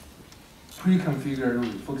pre-configure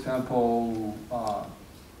rules. For example,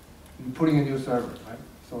 putting a new server, right?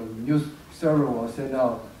 So the new server will send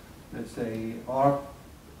out, let's say, ARP,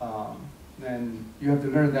 then you have to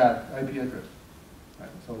learn that IP address. Right?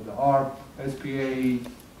 So the ARP SPA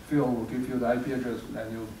field will give you the IP address of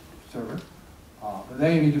that new server. But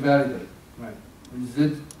then you need to validate, right? Is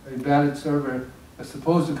it a valid server that's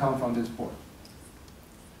supposed to come from this port?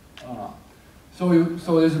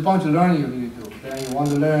 So there's a bunch of learning you need to do. Then you want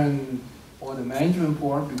to learn all the management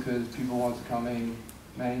port because people want to come in,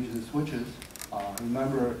 manage the switches.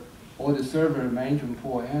 Remember, all the server management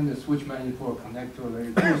port and the switch management port connect to a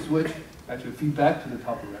layer 2 switch, actually feed back to the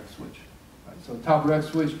top of rack switch. Right? So top rack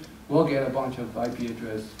switch will get a bunch of IP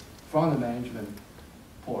address from the management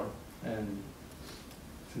port and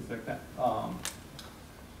things like that.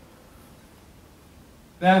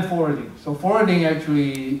 Then forwarding. So forwarding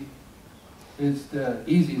actually is the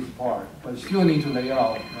easiest part, but still need to lay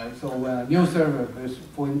out, right? So when a new server is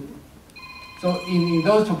so in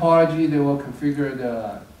those topology, they will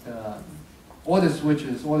configure all the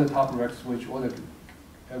switches, all the top rack switch, all the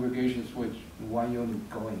aggregation switch in one unit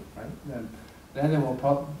going, right? Then they will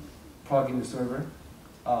plug in the server.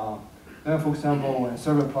 Then, for example, when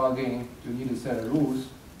server plugging, you need to set a rules,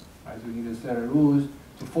 right? So you need to set a rules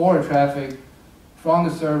to forward traffic from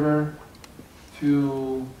the server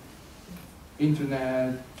to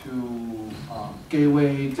internet, to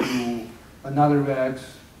gateway, to another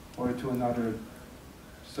racks, or to another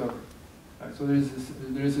server. Right, so there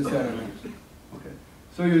is a set of rules. Okay.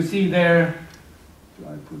 So you see there. Do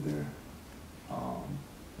I put there? No,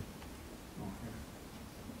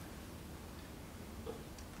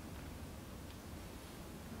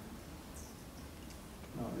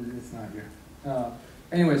 it's not here.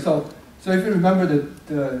 Anyway, so if you remember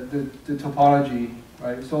the topology,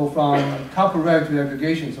 right? So from top of rack to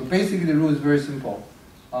aggregation. So basically the rule is very simple.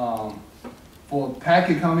 For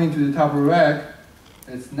packet coming to the top of rack,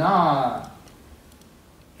 it's not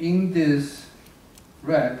in this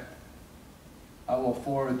rack. I will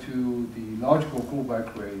forward to the logical group I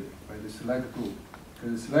created, right? The select group.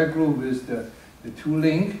 Because the select group is the two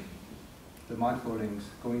link, the multiple links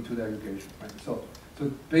going to the aggregation, right? So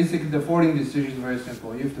basically the forwarding decision is very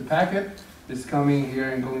simple. If the packet is coming here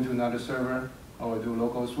and going to another server, I will do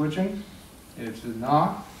local switching. If it's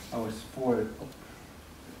not, I will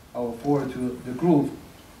forward to the group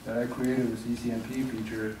that I created with ECMP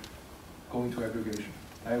feature going to aggregation.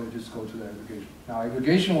 I will just go to the aggregation. Now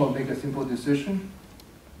aggregation will make a simple decision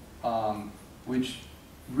which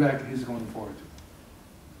rack is going forward to.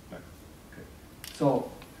 Right. Okay.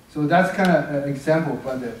 So that's kind of an example,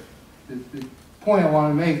 but the point I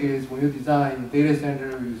want to make is when you design data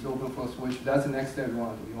center, use OpenFlow switch, that's the next step you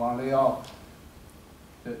want to do. You want to lay out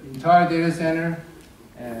the entire data center,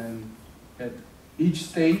 and at each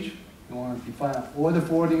stage, you want to define all the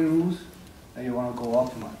forwarding rules, and you want to go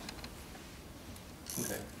optimize.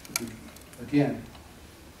 Okay. Again,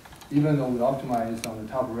 even though we optimize on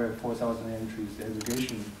the top rack 4,000 entries, the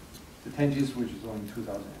aggregation, the 10G switch is only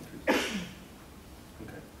 2,000 entries.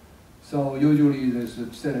 Okay. So usually there's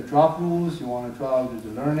a set of drop rules. You want to drop the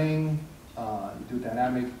learning, you do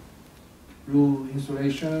dynamic rule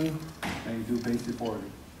installation, and you do basic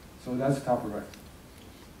forwarding. So that's top rack.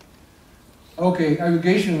 Okay,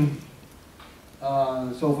 aggregation.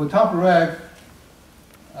 So for top rack,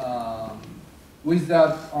 with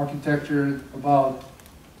that architecture, about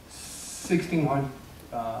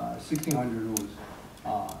 1,600 rules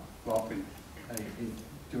roughly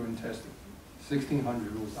during testing.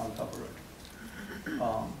 1,600 rules on top of it.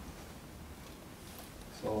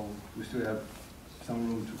 So we still have some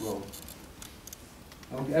room to grow.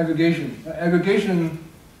 Okay, aggregation. Aggregation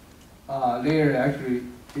layer actually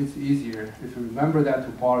is easier if you remember that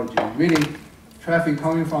topology. Really, traffic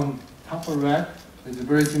coming from top of rack is a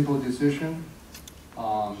very simple decision.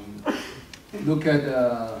 Look at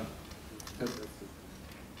the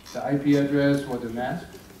IP address or the mask,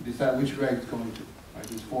 decide which rack it's going to. Right?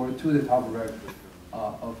 Just forward to the top rack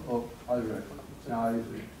of other rack. Now, if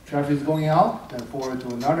traffic is going out, then forward to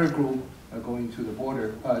another group going to the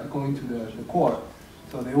border, going to the core.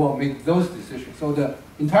 So they will make those decisions. So the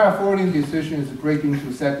entire forwarding decision is breaking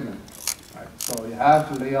into segments. Right? So you have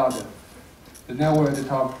to lay out the network at the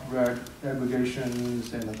top, rack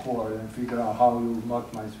aggregations, and the core, and figure out how you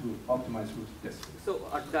optimize routes. Yes. So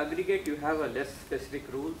at the aggregate, you have a less specific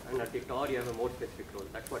rule, and at the TOR, you have a more specific rule.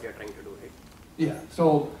 That's what you're trying to do, right? Yeah.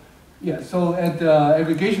 So at the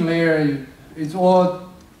aggregation layer, it's all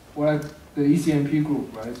what the ECMP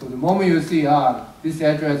group, right? So the moment you see this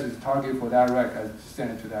address is target for that rack, I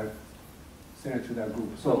send it to that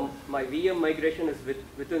group. So my VM migration is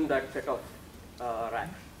within that set of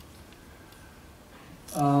racks.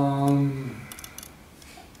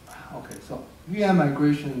 Okay, so VM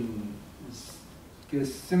migration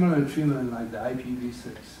gets similar treatment like the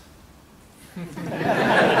IPv6.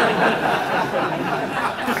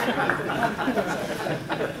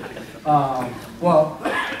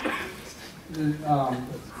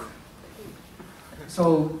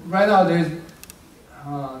 So right now there's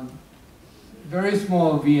very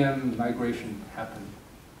small VM migration happen,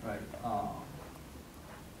 right?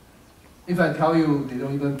 If I tell you they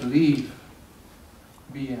don't even believe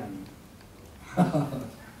VM,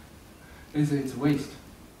 it's waste.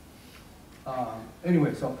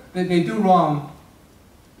 Anyway, so they do run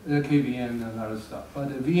the KVM and other stuff, but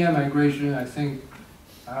the VM migration, I think,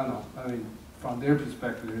 I don't know. I mean, from their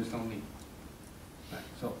perspective, there's no need. Right,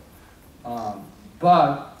 so,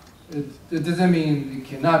 but it doesn't mean it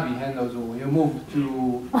cannot be handled. So when you move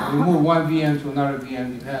one VM to another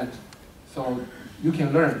VM, depends. So you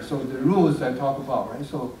can learn. So the rules I talk about, right?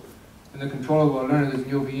 So, and the controller will learn this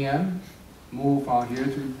new VM, move from here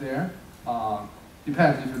to there.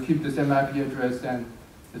 Depends. If you keep the same IP address, then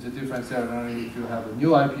it's a different set of learning. If you have a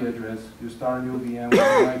new IP address, you start a new VM with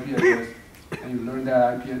a new IP address, and you learn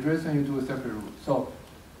that IP address, and you do a separate route. So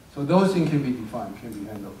those things can be defined, can be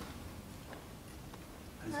handled.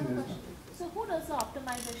 I have a question. So who does the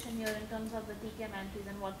optimization here in terms of the TCAM entries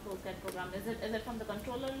and what flows get programmed? Is it from the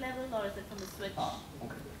controller level or is it from the switch?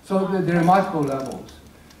 Okay. So there are multiple levels.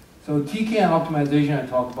 So TCAM optimization I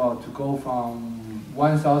talked about to go from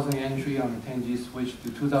 1,000 entry on the 10G switch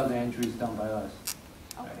to 2,000 entries done by us.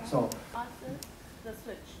 Okay. Right? So us is the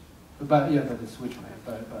switch. by the switch,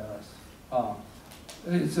 right, by us.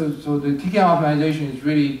 So the TCAM optimization is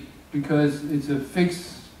really because it's a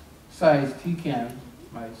fixed size TCAM,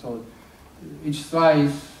 right? So each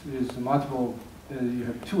size is multiple. You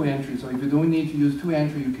have 2 entries. So if you don't need to use 2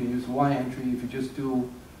 entries, you can use 1 entry. If you just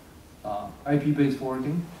do IP-based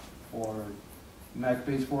forwarding or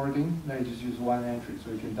MAC-based forwarding, then you just use 1 entry,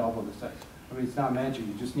 so you can double the size. I mean, it's not magic.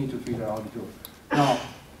 You just need to figure out how to do it. Now,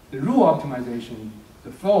 the rule optimization,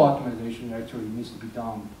 the flow optimization actually needs to be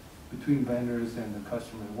done between vendors and the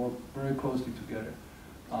customer, work very closely together.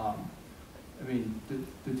 I mean,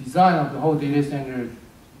 the design of the whole data center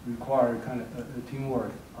requires kind of a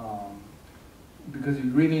teamwork because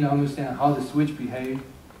you really need to understand how the switch behaves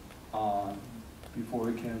before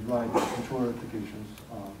it can write controller applications.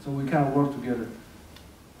 So we kind of work together.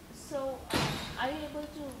 So are you able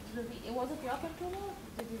to reveal, was it your controller?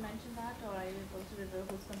 Did you mention that, or are you able to reveal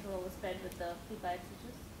whose controller was fed with the Pica8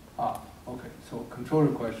 switches? Okay, so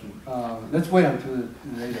controller question. Let's wait until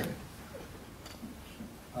later.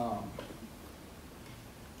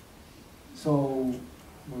 So,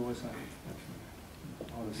 where was I? Actually,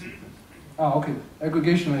 all the sequence. Okay,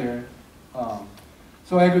 aggregation layer.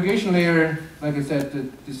 So aggregation layer, like I said, the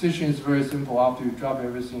decision is very simple after you drop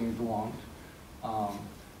everything you want.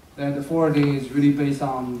 Then the forwarding is really based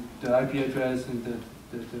on the IP address and the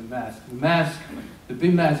mask. The mask, the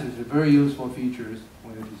bit mask is a very useful feature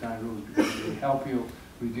when you design rules because it will help you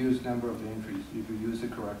reduce number of the entries if you use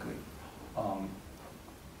it correctly.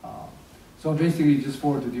 So basically just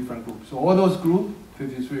forward to different groups. So all those groups,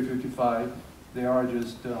 53, 55, they are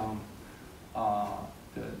just the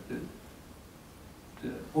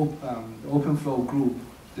OpenFlow group,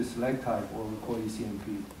 the select type, or we call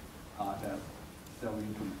ECMP, that we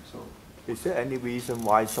implement. So Is there any reason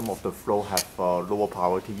why some of the flow have lower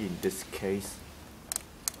priority in this case?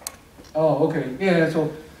 Oh, okay. Yeah,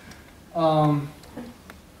 so,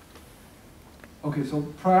 okay, so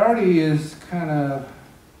priority is kind of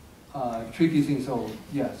tricky thing. So,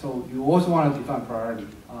 yeah, so you also want to define priority.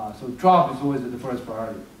 So drop is always the first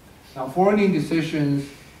priority. Now, forwarding decisions,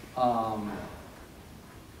 so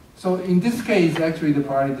in this case, actually the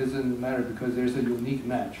priority doesn't matter because there's a unique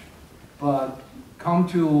match. But come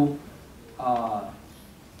to,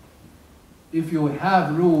 if you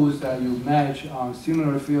have rules that you match on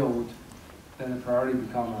similar field, then the priority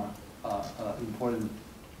become an important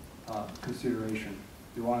consideration.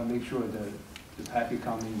 You want to make sure that the packet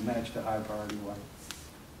coming match the high priority one.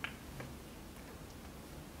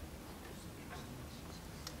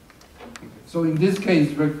 Okay. So in this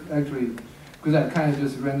case, actually, because I kind of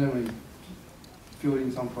just randomly filled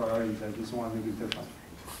in some priorities, I just want to make it different.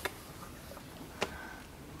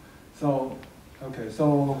 So, okay,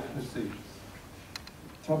 so let's see.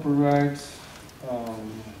 Top right.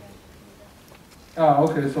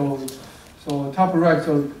 Okay, so top right,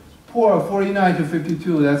 so port 49 to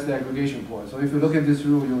 52, that's the aggregation port. So if you look at this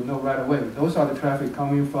rule, you'll know right away. Those are the traffic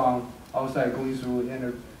coming from outside, going through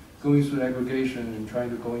aggregation and trying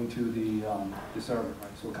to go into the server,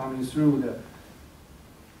 right? So coming through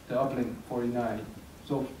the uplink 49.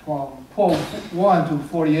 So from port 1 to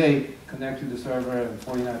 48 connect to the server, and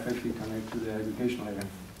 4950 connect to the aggregation layer.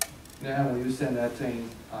 Then when you send that thing,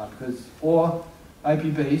 because all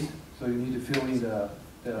IP based, so you need to fill in the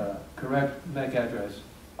correct MAC address,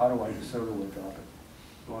 otherwise the server will drop it.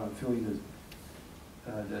 You want to fill in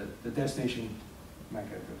the destination MAC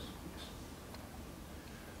address.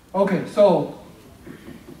 Okay, so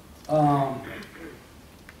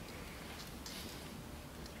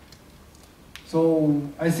so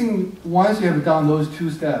I think once you have done those two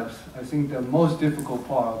steps, I think the most difficult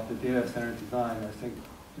part of the data center design, I think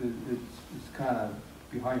it's kind of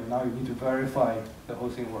behind you. Now you need to verify the whole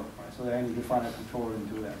thing works, right? So then you define a controller and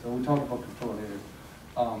do that. So we'll talk about control later.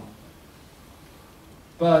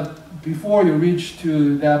 But before you reach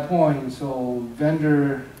to that point, so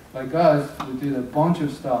vendor like us, we did a bunch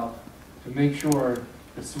of stuff to make sure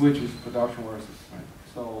the switch is production worthy, right?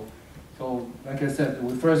 So like I said,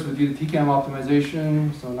 we did TCAM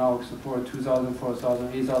optimization. So now we support 2,000,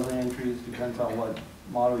 4,000, 8,000 entries, depends on what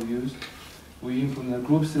model you use. We implement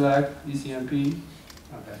group select, ECMP.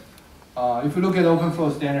 Okay. If you look at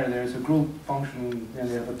OpenFlow standard, there's a group function and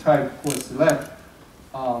they have a type called select.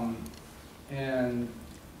 And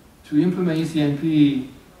to implement ECMP,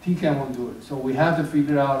 TCAM won't do it. So we have to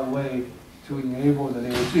figure out a way to enable the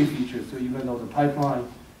layer 3 features. So even though the pipeline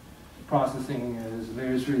processing is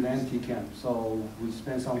layer 3 and TCAM, so we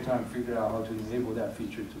spent some time figuring out how to enable that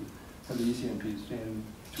feature for the ECMPs. And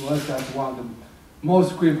to us, that's one of the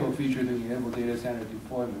most critical feature to enable data center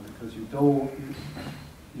deployment, because you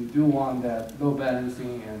do want that load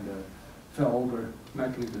balancing and the failover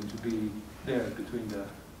mechanism to be there between the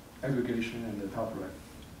aggregation and the top right.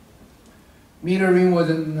 Metering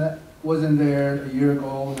wasn't there a year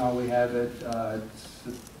ago. Now we have it.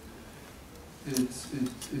 It's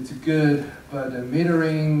good, but the meter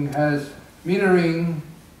is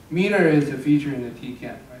a feature in the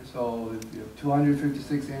TCAM, right? So if you have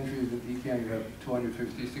 256 entries in TCAM, you have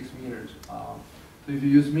 256 meters. So if you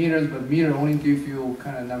use meters, but meter only gives you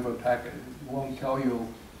kind of number of packets. It won't tell you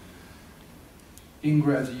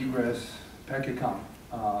ingress, egress, packet count.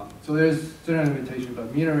 So there's certain limitation,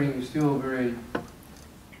 but metering is still a very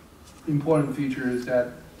important features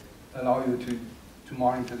that allow you to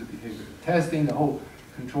monitor the behavior. Testing the whole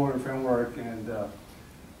controller framework and are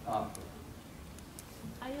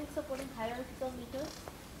you supporting hierarchical meters?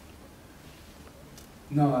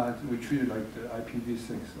 No, we treat it like the IPv6.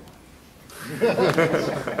 So.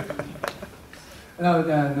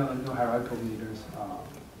 No hierarchical meters.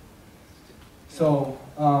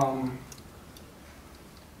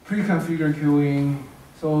 Pre-configured queuing.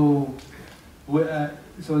 So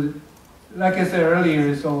like I said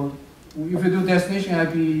earlier, so if you do destination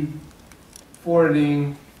IP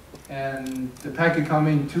forwarding and the packet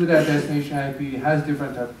coming to that destination IP has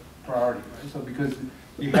different type of priority, right? So because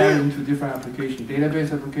you have into different applications,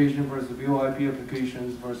 database application versus VoIP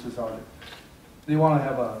applications versus other. They want to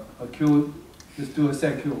have a queue, just do a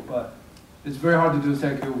set queue, but it's very hard to do a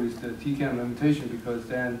set queue with the TCAM limitation, because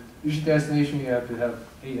then each destination you have to have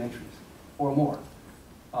 8 entries or more.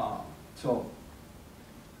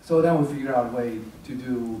 So then we figure out a way to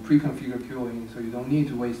do pre-configured queuing, so you don't need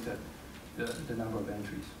to waste the number of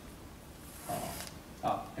entries.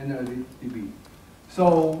 And then DB.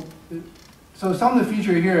 So some of the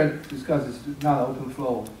feature here discussed is not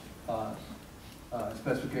OpenFlow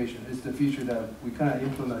specification. It's the feature that we kind of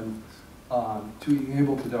implement to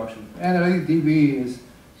enable production. Analytic DB is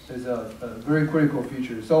a very critical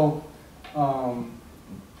feature. So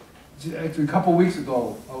actually a couple weeks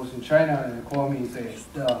ago, I was in China and they called me and said,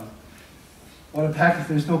 well,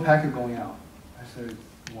 there's no packet going out. I said,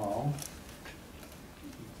 well,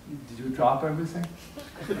 did you drop everything?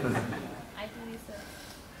 I think so.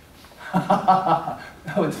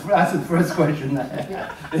 That's the first question I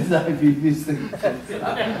had. Is RSVP thing.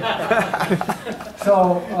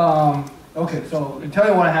 So, okay, so I'll tell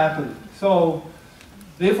you what happened. So,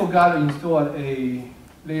 they forgot to install a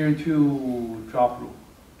layer 2 drop rule,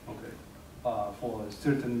 okay, for a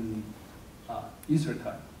certain Ether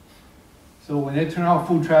type. So when they turn off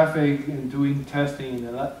full traffic and doing testing in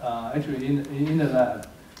the actually in the lab,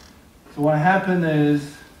 so what happened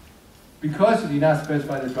is, because you did not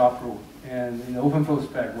specify the drop rule, and in the OpenFlow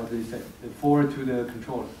spec, what they say, they forward to the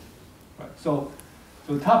controller. Right. So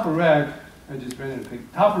top of rack, I just ran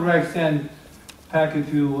it. Top of rack send packet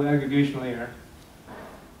to aggregation layer,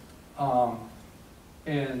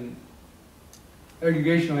 and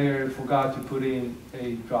aggregation layer forgot to put in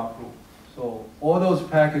a drop rule. So all those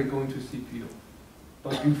packets going to CPU.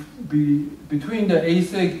 But between the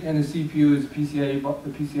ASIC and the CPU is the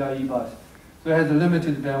PCIe bus. So it has a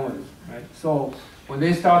limited bandwidth, right? So when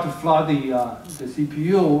they start to flood the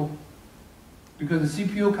CPU, because the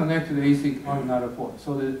CPU connects to the ASIC on another port.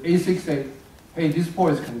 So the ASIC say, hey, this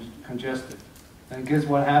port is congested. And guess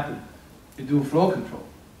what happened? They do flow control.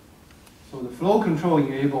 So the flow control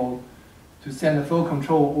enabled to send the flow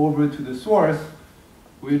control over to the source,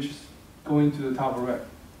 which is going to the top of rack.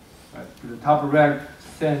 Right? So the top of rack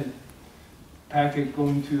send packet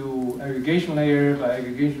going to aggregation layer, but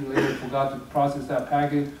aggregation layer forgot to process that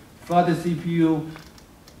packet, flood the CPU.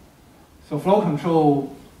 So flow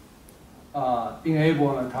control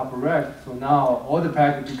enabled on the top of rack. So now all the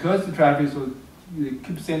packets, because the traffic, so they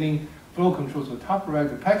keep sending flow control, so top of rack,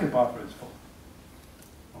 the packet buffer is full.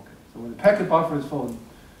 Okay, so when the packet buffer is full,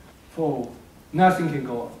 nothing can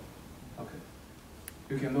go up. Okay,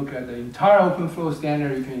 you can look at the entire OpenFlow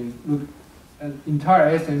standard. You can look at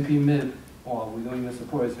entire SMP MIB. Well, we don't even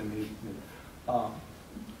support SMP MIB.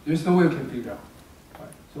 There's no way we can figure out.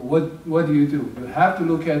 Right? So what do? You have to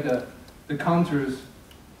look at the counters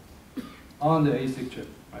on the ASIC chip.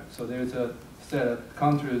 Right? So there's a set of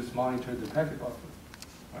counters monitor the packet buffer.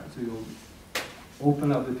 Right? So you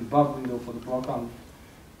open up the debug window for the Broadcom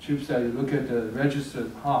chipset, you look at the register,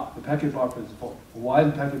 the packet buffer is full. Why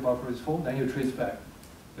the packet buffer is full? Then you trace back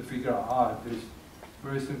to figure out, there's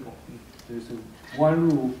very simple. There's one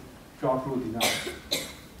rule, drop rule did not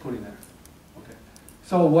put in there. Okay.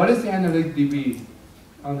 So what is the analytic DB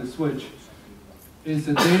on the switch? It's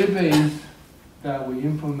a database that we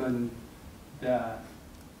implement that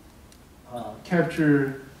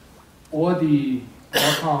capture all the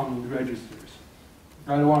Broadcom registers.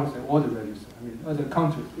 I don't want to say all the registers. I mean, other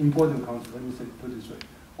counters, important counters. Let me say, put it this way: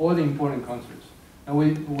 all the important counters. And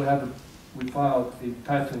we filed a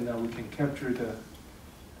patent that we can capture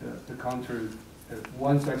the counter at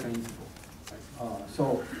 1 second interval.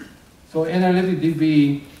 So analytic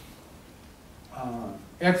DB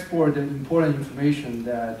export the important information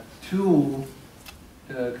that to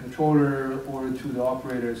the controller or to the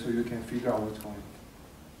operator, so you can figure out what's going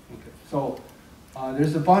on. Okay. So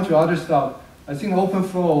there's a bunch of other stuff. I think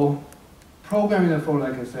OpenFlow, programming the flow,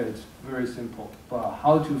 like I said, it's very simple. But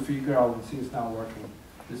how to figure out when things not working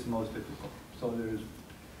is most difficult. So there's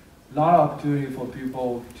a lot of opportunity for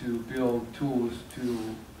people to build tools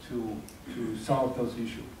to solve those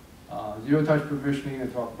issues. Zero-touch provisioning, I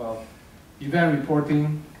talk about event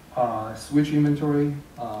reporting, switch inventory.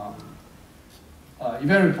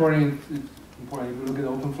 Event reporting is important. If you look at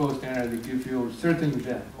the OpenFlow standard, they give you a certain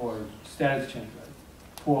event or status change.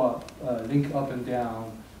 For link up and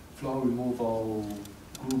down, flow removal,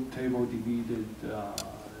 group table deleted,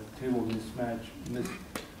 table mismatch,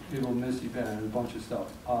 table miss event, and a bunch of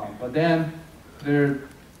stuff. But then there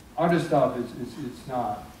other stuff it's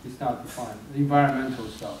not defined. The environmental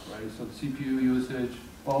stuff, right? So the CPU usage,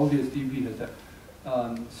 well, obvious DB has that.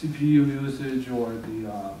 CPU usage or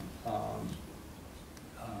the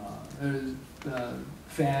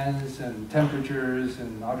fans and temperatures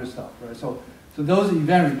and other stuff, right? So those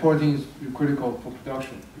event reporting is critical for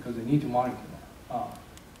production because they need to monitor that.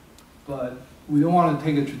 But we don't want to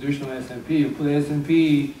take a traditional SMP. You put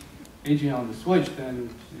SMP agent on the switch, then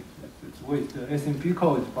it's a waste. The SMP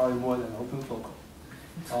code is probably more than OpenFlow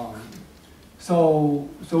code. So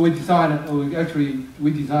we designed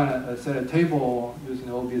a set of table using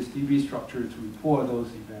the obvious DB structure to report those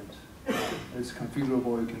events. It's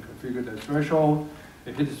configurable. You can configure the threshold.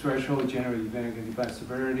 If it hits the threshold, generate event, you can define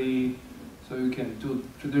severity, so you can do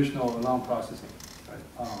traditional alarm processing.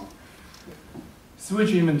 Right?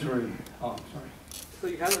 Switch inventory. Oh, sorry. So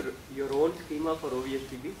you have your own schema for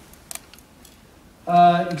OVSDB?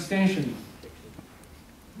 Extension.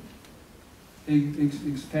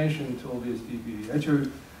 Extension to OVSDB.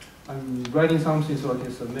 Actually, I'm writing something so I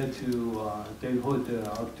can submit to David Liu, the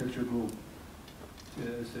architecture group,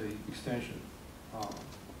 as an extension.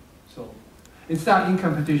 So it's not in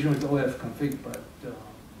competition with OF config, but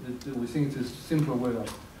we think it's a simpler way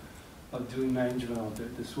of doing management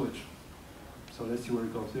of the switch. So let's see where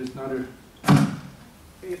it goes. There's another.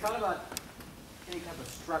 Have you thought about any type of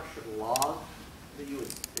structured log that you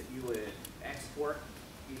would export,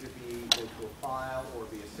 either to a file or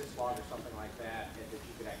be a syslog or something like that, and that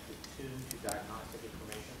you could actually tune to diagnostic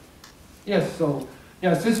information? Yes. So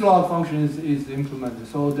yeah, syslog function is implemented.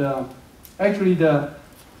 So actually the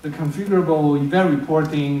configurable event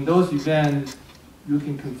reporting, those events, you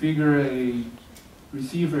can configure a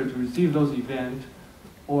receiver to receive those events,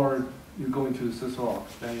 or you go into the syslog,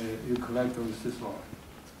 then you collect those syslog.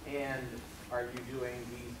 And are you doing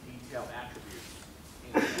these detailed attributes?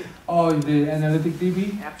 Oh, the analytic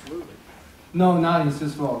DB? Absolutely. No, not in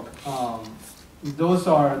syslog. Those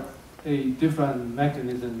are a different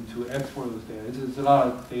mechanism to export those data. It's a lot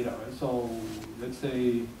of data, right? So let's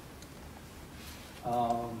say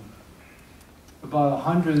about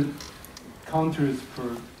 100 counters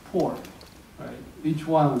per port, right? Each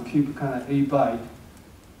one will keep kind of 8 bytes.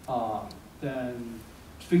 Then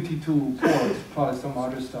 52 ports plus some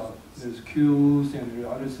other stuff. There's queues and there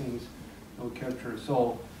are other things you'll capture.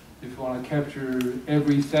 So if you want to capture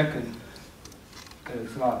every second,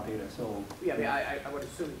 it's a lot of data. So yeah, I would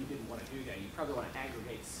assume that you didn't want to do that. You probably want to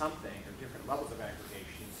aggregate something or different levels of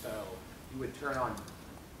aggregation. So you would turn on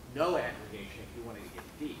no aggregation if you wanted to get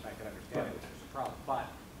deep. I could understand it, which is a problem. But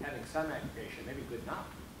having some aggregation may be good enough.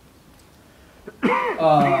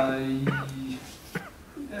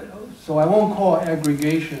 So I won't call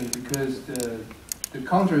aggregation because the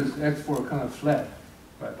counters export kind of flat,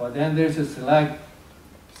 right? But then there's a select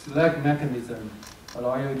mechanism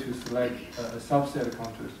allowing you to select a subset of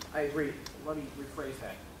counters. I agree. Let me rephrase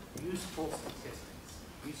that. Useful statistics,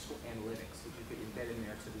 useful analytics that you could embed in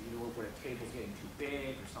there so that you know when a table's getting too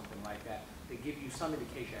big or something like that. They give you some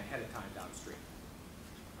indication ahead of time downstream.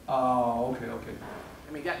 Oh, okay.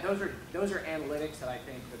 I mean, those are analytics that I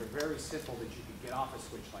think that are very simple that you could get off a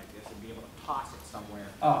switch like this and be able to toss it somewhere.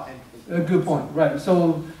 A good point, right?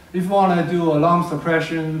 So if you want to do alarm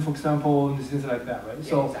suppression, for example, and things like that, right?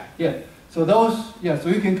 So exactly. yeah, so those, yeah, so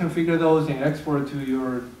you can configure those and export to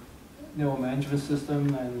your management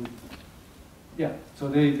system, and yeah, so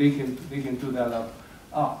they can do that up.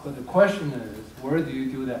 But the question is, where do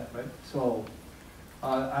you do that, right? So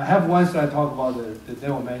I have one slide talk about the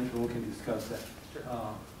demo management. We can discuss that. Sure.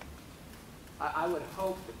 I would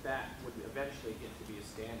hope that would eventually get to be a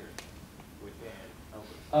standard within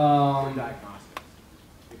for diagnostics.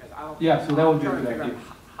 Because I don't. Yeah, so that would be a good idea.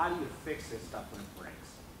 How do you fix this stuff when it breaks?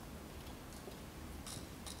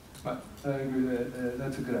 But I agree that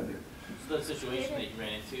that's a good idea. So that situation that you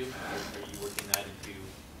ran into, are you working that into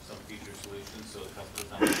some future solutions so the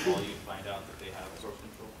customers not to call you and find out that they have source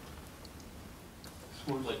control?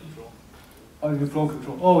 Flow control. Oh, the flow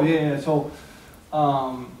control. Oh, yeah. So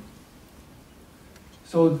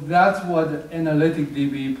that's what Analytic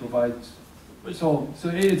DB provides. So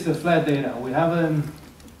it's a flat data. We haven't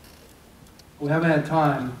had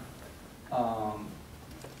time.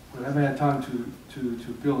 We haven't had time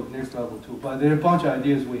to build next level tool. But there are a bunch of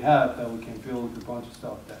ideas we have that we can build a bunch of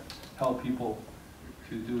stuff that help people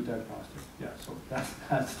to do diagnostics. Yeah. So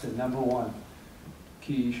that's the #1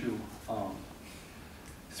 key issue.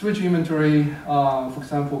 Switch inventory, for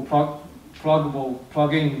example, pluggable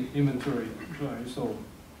plug-in inventory. Right? So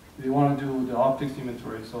you want to do the optics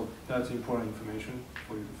inventory, so that's important information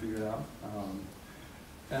for you to figure it out.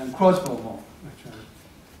 And crossflow mode, actually.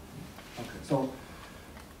 Okay, so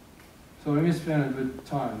let me spend a bit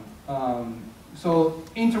time. So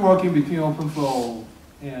interworking between OpenFlow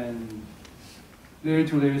and layer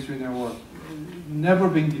 2, layer 3 network never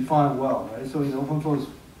been defined well, right? So in OpenFlow's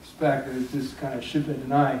spec, there's this kind of ship and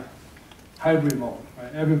deny hybrid mode,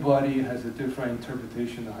 right? Everybody has a different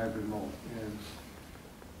interpretation of hybrid mode. And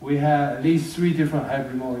we had at least 3 different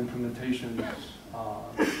hybrid mode implementations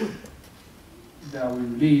that we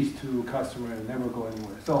released to customer and never go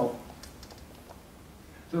anywhere. So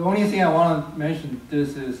the only thing I want to mention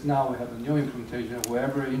this is now we have a new implementation.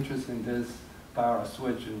 Whoever interested in this, buy our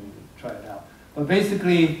switch and try it out. But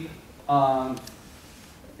basically,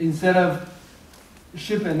 instead of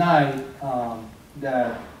ship at night,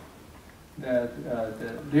 that the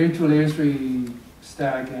layer 2, layer 3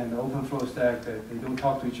 stack and the OpenFlow stack, that they don't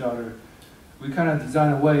talk to each other. We kind of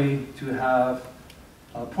design a way to have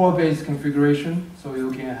a port-based configuration, so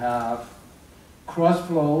you can have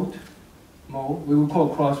cross-flow mode. We will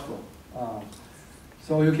call it cross-flow.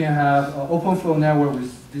 So you can have an OpenFlow network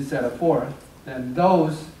with this set of ports, and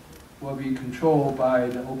those will be controlled by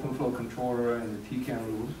the OpenFlow controller and the TCAM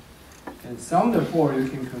rules. And some of the ports you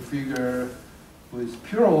can configure with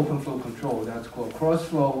pure OpenFlow control. That's called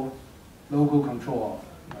cross-flow local control.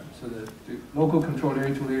 Right? So the local control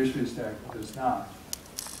layer 2, layer 3 stack does not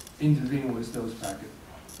intervene with those packets.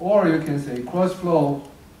 Or you can say cross-flow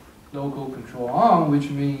local control on, which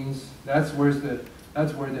means that's where the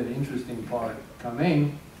interesting part come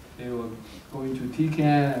in. They will go into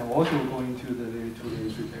TCAM and also go into the layer 2, layer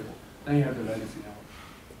 3 table. Then you have the legacy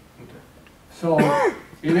network. Okay. So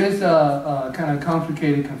it is a kind of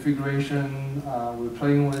complicated configuration. We're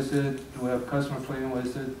playing with it. We have customers playing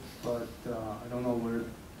with it, but I don't know where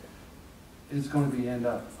it's going to be end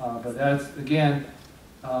up. But that's, again,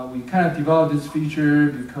 we kind of developed this feature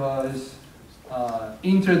because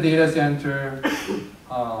inter-data center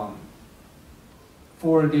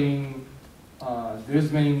forwarding,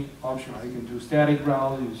 there's many options. You can do static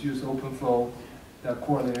route, you use OpenFlow, that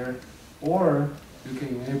core layer, or you can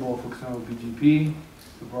enable, for example, BGP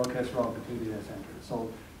to broadcast route between data centers.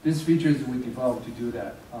 So these features we developed to do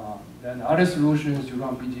that. Then the other solutions, you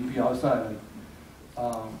run BGP outside, like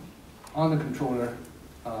on the controller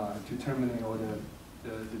to terminate all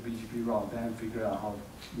the BGP route, then figure out how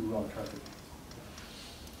you route traffic.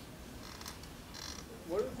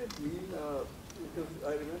 What does it mean? Because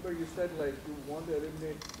I remember you said like you want to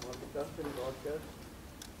eliminate multicast and broadcast,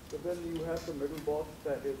 but then you have the middle box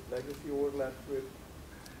that is legacy overlaps with.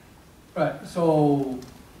 Right. So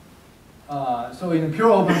in the pure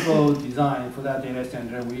OpenFlow design for that data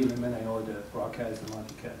center, we eliminate all the broadcast and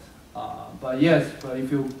multicast. But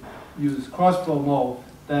if you use cross-flow mode,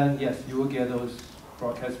 then yes, you will get those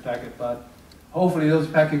broadcast packets. But hopefully those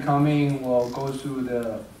packets coming will go through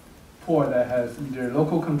the port that has either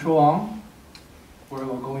local control on, or it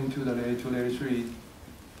will go into the layer 2, layer 3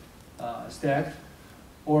 stack,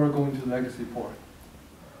 or go into the legacy port.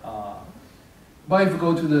 But if you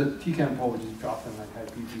go to the TCAM port, we just drop them like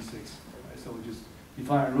IPv6. Right? So we just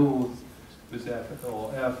define a rule with F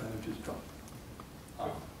or F, and we just drop.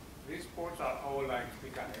 These ports are all like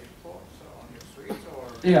Pica8 ports on your switch, or?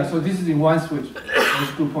 Yeah, so this is in one switch.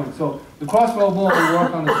 That's a good point. So the cross-flow mode will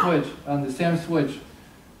work on the switch, on the same switch,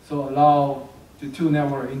 so allow the two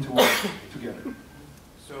networks to work together.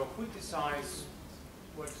 So who decides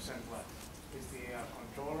what to send what? Is the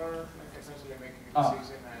controller like essentially making a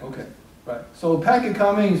decision? Okay, right. So packet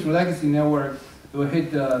coming through legacy network, it will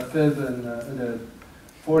hit the FIB and the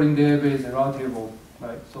forwarding database and route table,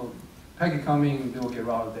 right? So packet coming, they will get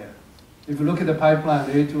routed there. If you look at the pipeline,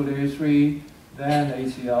 layer 2, layer 3, then the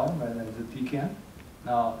ACL, right, and the TCAM.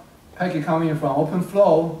 Now, packet coming from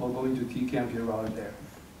OpenFlow will go into TCAM, get routed there.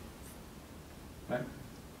 Right?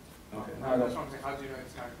 Okay. Now that's what I'm saying. How do you know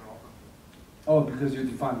it's coming from OpenFlow? Oh, because you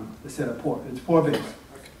define a set of port. It's port-based.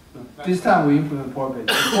 Okay. So this time we implement port-based.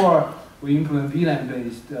 Before, we implement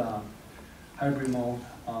VLAN-based hybrid mode.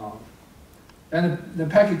 And the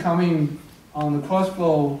packet coming on the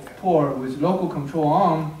cross-flow port with local control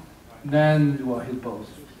on, then you will hit both.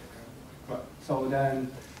 Right. So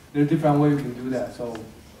then there are different ways you can do that. So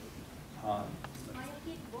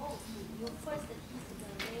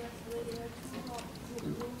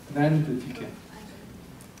then the TCAM.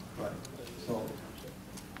 Right. So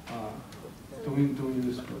don't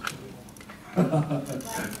use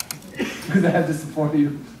because I have to support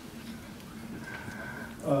you.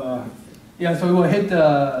 Yeah, so we will hit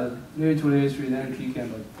the layer 2, layer 3, then TCAM.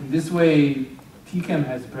 But in this way, TCAM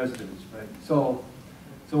has precedence, right? So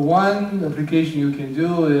one application you can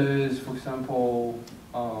do is, for example,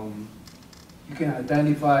 you can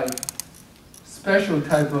identify special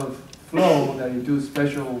type of flow that you do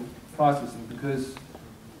special processing, because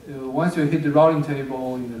once you hit the routing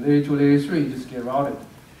table in the layer 2, layer 3, you just get routed.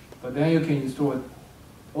 But then you can install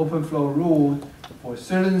OpenFlow rule for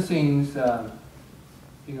certain things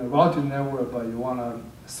in a routing network, but you want to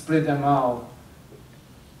split them out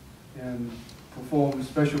and perform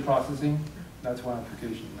special processing. That's one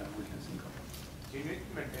application that we can think of. Do you need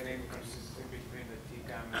to maintain any consistency between the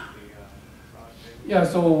TCAM and the route table? Yeah,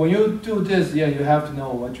 so when you do this, yeah, you have to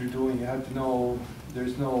know what you're doing. You have to know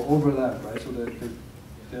there's no overlap, right? So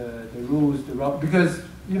the rules, the route, because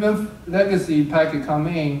even legacy packet come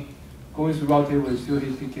in, going through route table is still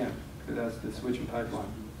hit TCAM, because that's the switching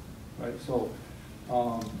pipeline, right? So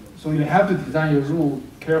you have to design your rule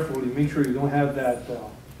carefully, make sure you don't have that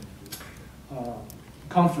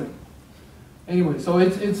conflict. Anyway, so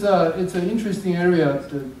it's an interesting area.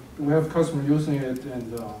 We have customers using it,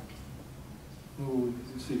 and we'll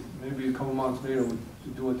see. Maybe a couple months later we'll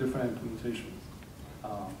do a different implementation.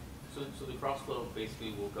 So the crossflow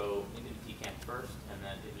basically will go into the TCAM first, and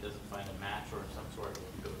then if it doesn't find a match or some sort, it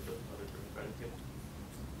will go to the other group,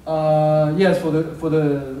 right? Yes, for the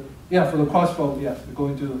crossflow, yes, we're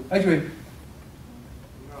going to actually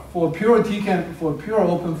for pure TCAM, for pure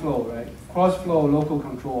OpenFlow, right? Crossflow local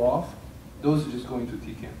control off, those are just going to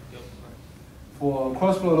TCAM. Yep, right. For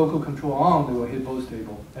crossflow local control on, they will hit both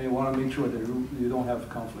table, and you want to make sure that you don't have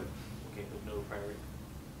conflict. Okay, but no priority.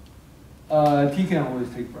 TCAM always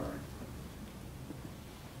take priority.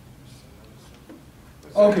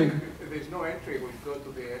 Okay. If there's no entry, we'll go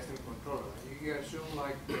to the SM controller. You can assume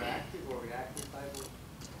like reactive or reactive type of.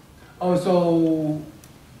 Oh, so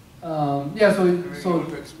yeah, so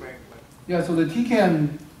the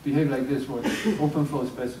TCAM behave like this, or OpenFlow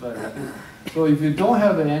specified like this. So if you don't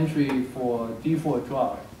have an entry for default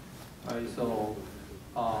drive, right? So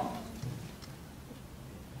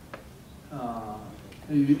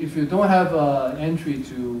if you don't have an entry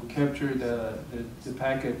to capture the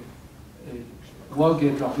packet, it will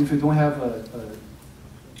get dropped if you don't have a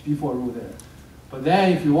default rule there. But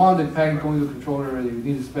then if you want the packet going to the controller, you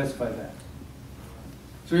need to specify that.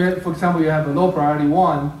 So for example, you have a low priority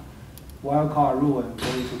 1 wildcard rule and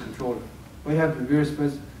going to controller. But you have to be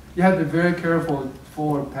very careful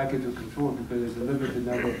for packet to controller because there's a limited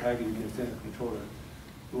number of packets you can send to controller.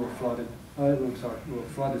 It will flood it. It will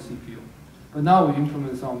flood the CPU. But now we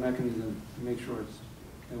implement some mechanism to make sure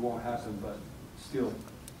it won't happen. But still,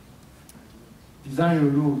 design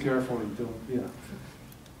your rule carefully. Don't, yeah.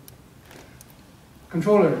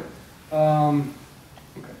 Controller.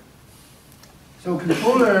 Okay. So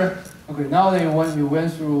controller. Okay. Now that when you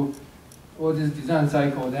went through all this design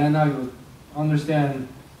cycle, then now you understand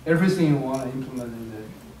everything you want to implement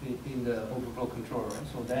in the OpenFlow controller. Right?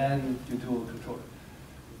 So then you do a controller.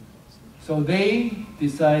 So they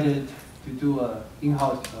decided to do a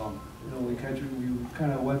in-house development. You know, we kind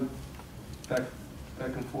of went back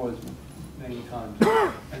and forth many times,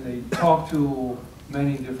 and they talked to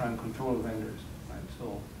many different controller vendors. Right?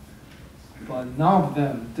 So, but none of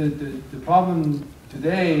them. The problem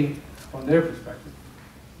today, from their perspective,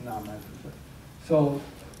 not my perspective. So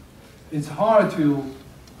it's hard to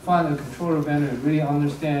find a controller vendor that really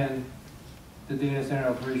understand the data center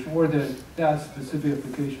operation or that specific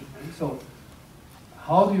application. Right? So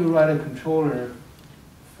how do you write a controller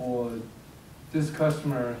for this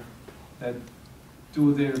customer that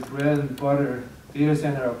do their bread and butter data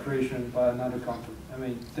center operation by another company? I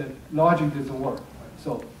mean, the logic doesn't work. Right?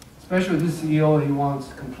 So especially this CEO, he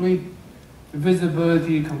wants complete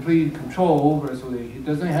visibility, complete control over, so that he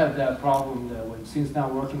doesn't have that problem that when things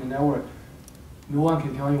not working in the network, no one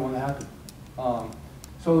can tell you what happened.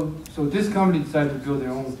 So this company decided to build their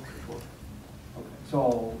own controller. Okay,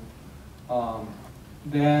 so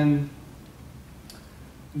then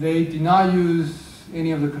they did not use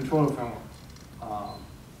any of the controller framework.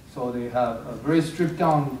 So they have a very stripped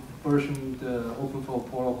down version, the OpenFlow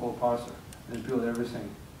protocol parser, and build everything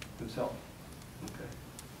themselves. Okay.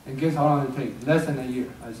 And guess how long it takes? Less than a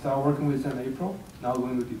year. I started working with them in April, now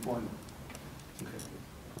going to deployment. Okay.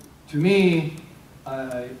 To me,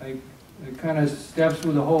 I kind of stepped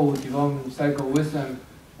through the whole development cycle with them.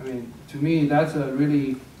 I mean, to me, that's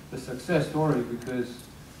really a success story because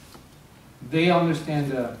they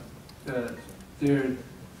understand their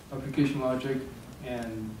application logic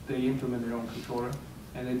and they implement their own controller,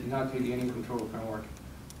 and they did not take any controller framework.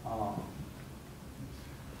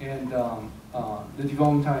 The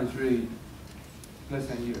development time is really less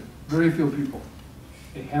than a year. Very few people,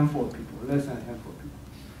 a handful of people, less than a handful of people.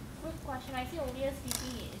 Quick question, I see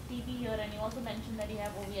OVS-DB here, and you also mentioned that you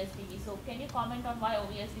have OVS-DB. So can you comment on why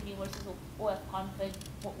OVS-DB versus OF config?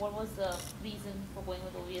 What was the reason for going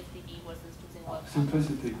with OVS-DB versus choosing OF config?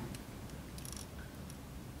 Simplicity.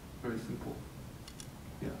 Very simple.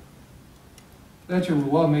 Yeah. Actually, we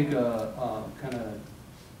will make a kind of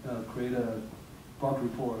create a bug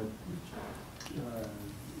report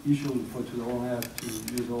issue report to the ONF to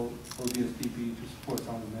use OVS-DB to support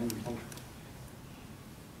some of the menu functions.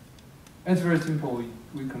 And it's very simple.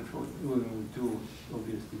 We control it when we do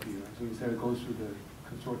OVS-DB, right? So instead it goes through the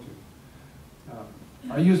consortium.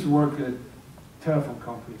 I used to work at a telephone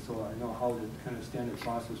company, so I know how the kind of standard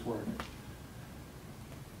process works.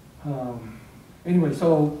 Anyway,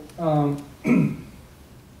 so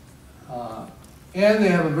and they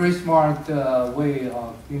have a very smart way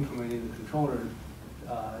of implementing the controller.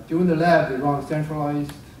 During the lab, they run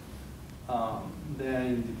centralized. Then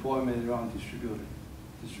in deployment, they run distributed.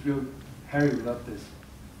 Distribute Harry would love this.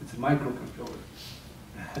 It's a microcontroller.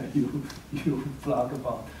 you talk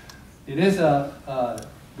about. It is a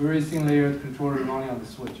very thin layered controller running on the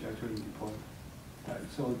switch actually in deployment. Right,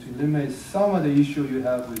 so to eliminate some of the issue you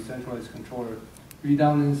have with centralized controller,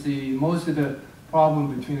 redundancy, most of the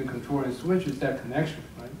problem between the controller and switch is that connection,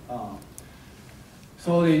 right?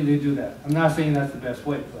 So they do that. I'm not saying that's the best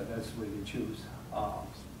way, but that's the way they choose.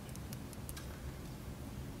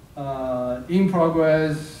 In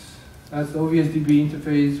progress, that's the OVSDB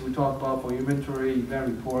interface we talked about for inventory, event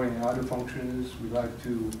reporting, and other functions we like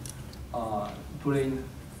to put in.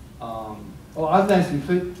 Other than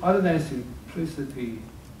simplicity,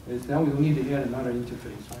 is then we don't need to add another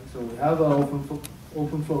interface, right? So we have an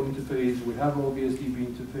OpenFlow interface, we have an OVSDB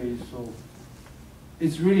interface, so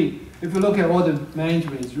it's really, if you look at all the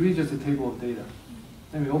management, it's really just a table of data.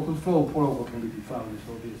 I mean, OpenFlow protocol can be defined with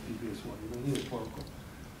OVSDB as well. You don't need a protocol.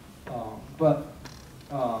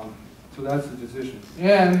 So that's the decision.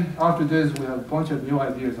 And after this, we have a bunch of new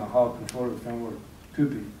ideas on how a controller framework could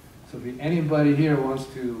be. So if anybody here wants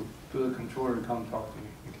to build a controller, come talk to me.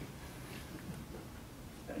 Okay.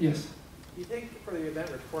 Yes? Do you think for the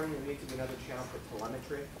event reporting there needs to be another channel for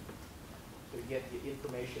telemetry to get the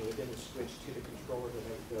information within the switch to the controller to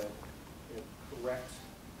make the correct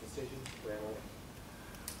decisions for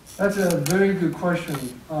analytics? That's a very good question.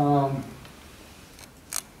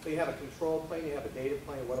 So you have a control plane, you have a data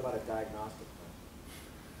plane, what about a diagnostic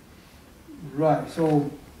plane? Right, so,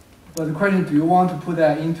 but the question, do you want to put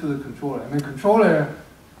that into the controller? I mean, controller,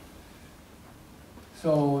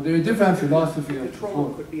 so there are different philosophy of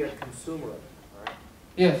controller could be a consumer of it, right?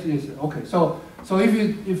 Yes, okay. So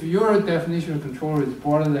if your definition of controller is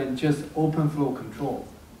broader than just OpenFlow control,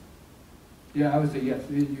 yeah, I would say yes.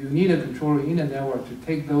 You need a controller in the network to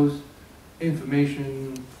take those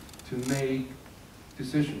information to make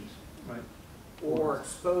decisions, right? Or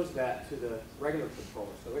expose that to the regular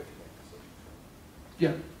controller so it can make decisions.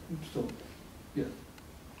 Yeah, so, yeah.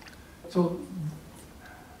 So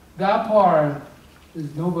that part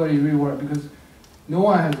is nobody really worried because no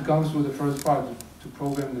one has gone through the first part to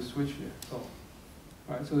program the switch here. So,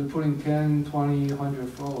 right, so they're putting 10, 20, 100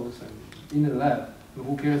 flows and in the lab, so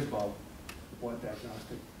who cares about what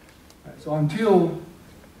diagnostic? Right, so until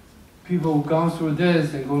people have gone through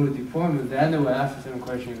this and go to deployment, then they will ask the same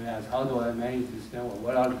question you ask, how do I manage this network?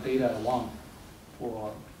 What are the data I want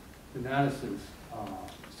for analysis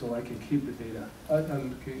so I can keep the data,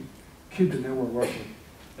 can keep the network working.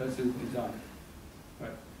 That's the design.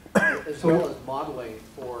 Right. As well as modeling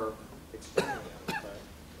for external analysis,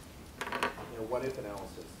 right? What if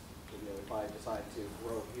analysis? If I decide to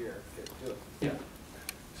grow here, to do it. Yeah.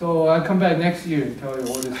 So I'll come back next year and tell you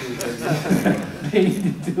all the things that they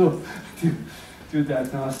need to do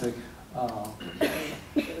diagnostic.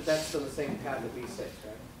 That's still the same path that V6,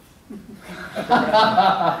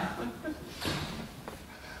 right?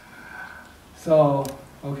 So,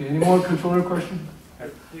 okay, any more controller question?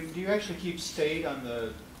 Do you actually keep state on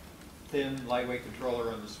the thin, lightweight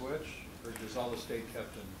controller on the switch, or is all the state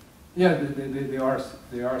kept in? Yeah, they are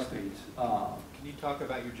states. Can you talk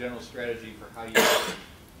about your general strategy for how you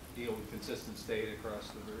deal with consistent state across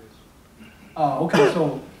the various? Okay,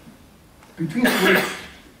 so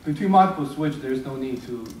between multiple switch, there's no need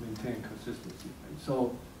to maintain consistency. Right?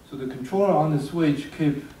 So the controller on the switch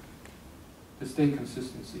keep the state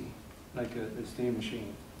consistency, like a state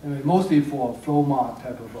machine. I mean, mostly for a flow mod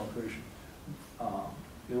type of operation.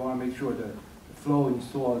 They want to make sure that the flow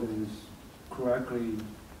installed is correctly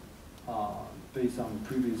based on the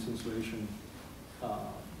previous installation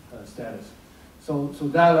status. So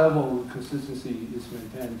that level of consistency is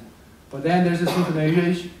maintained. But then there's a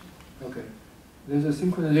synchronization. Okay, there's a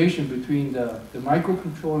synchronization between the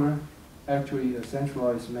microcontroller, actually a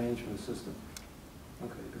centralized management system.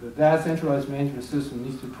 Okay, because that centralized management system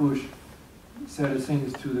needs to push set of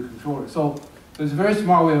things to the controller. So there's a very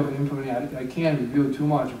smart way of implementing it. I can't reveal too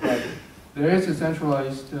much, but there is a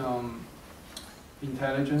centralized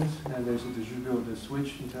intelligence, and there's a distributed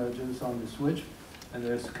switch intelligence on the switch, and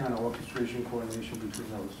there's kind of orchestration coordination between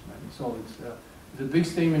those. Right? So it's a big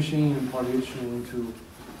state machine and partition into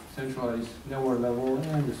centralized network level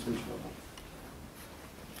and the switch level.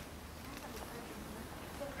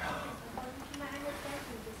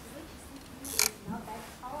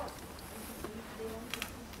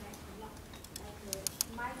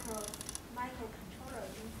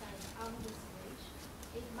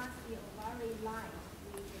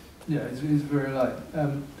 Yeah, it's very light.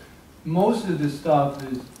 Most of the stuff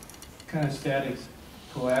is kind of static,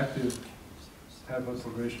 proactive type of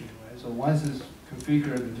provisioning, right? So once it's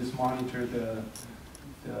configured, you just monitor the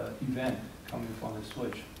event coming from the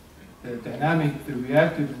switch. The dynamic, the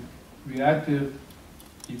reactive reactive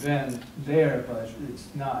event there, but it's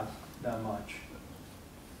not that much.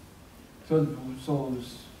 So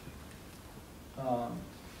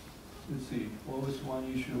let's see, what was one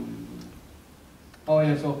issue? Oh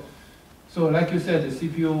yeah, so like you said, the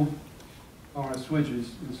CPU on a switch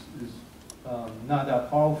is not that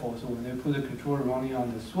powerful. So when they put the controller running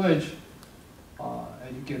on the switch,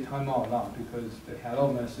 and you get timeout a lot because the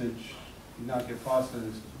hello message did not get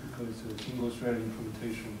processed because it's a single thread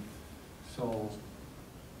implementation. So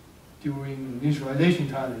during initialization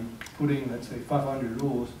time, you put in, let's say, 500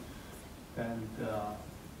 rules, and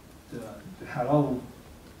the hello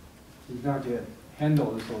did not get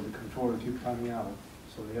handled, so the controller keeps timing out.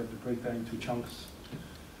 So they have to break that into chunks,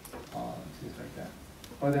 things like that.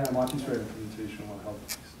 But then a multi-thread implementation will help.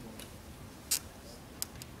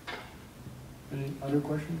 Any other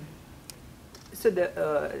questions? So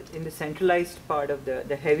in the centralized part of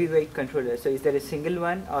the heavyweight controller, so is there a single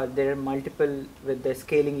one or there are multiple with the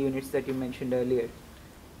scaling units that you mentioned earlier?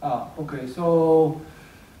 Okay, so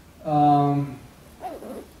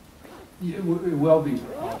it will be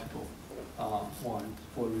multiple ones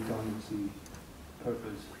for redundancy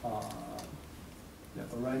purpose. Yeah,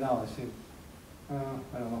 but right now I think, I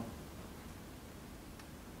don't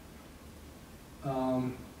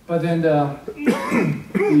know. But then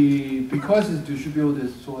because it's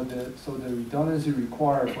distributed, so the redundancy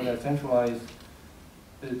required for that centralized,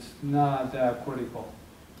 it's not that critical.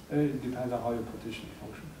 It depends on how you partition the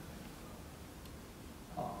function.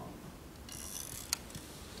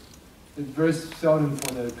 It's very seldom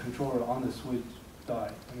for the controller on the switch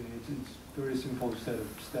die. I mean, it's very simple set of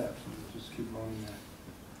steps. You just keep running that.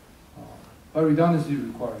 But redundancy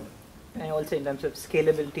required. And also in terms of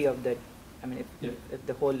scalability of that, I mean, if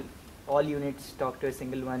the all units talk to a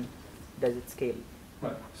single one, does it scale?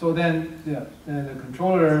 Right. So then, then the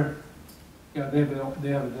controller, they have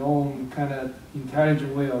their own kind of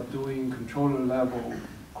intelligent way of doing controller level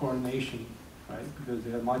coordination, right? Because they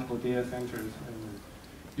have multiple data centers, and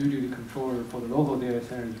usually the controller for the local data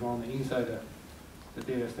center is run inside the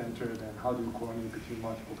data center. Then how do you coordinate between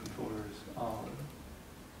multiple controllers?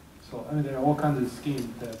 So I mean, there are all kinds of schemes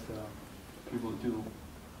that people do.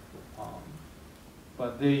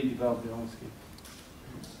 But they develop their own scheme.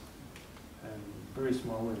 And very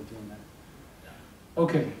smart way of doing that.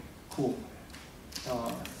 Okay, cool.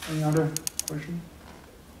 Any other question?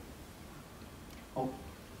 Oh.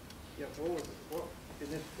 Yeah, what in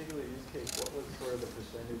this particular use case, what was sort of the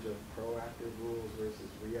percentage of proactive rules versus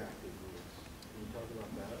reactive rules? Can you talk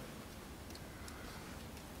about that?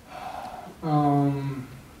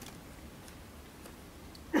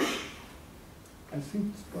 I think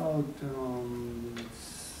it's about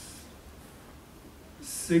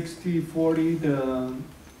 60-40.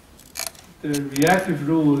 The reactive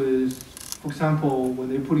rule is, for example, when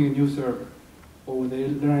they're putting a new server, or when they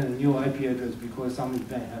learn a new IP address because some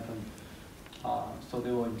event happened, so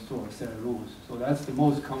they will install a set of rules. So that's the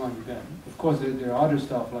most common event. Of course, there are other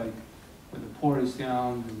stuff like when the port is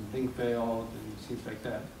down and link failed and things like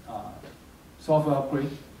that. Software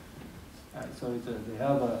upgrade. So they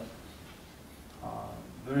have a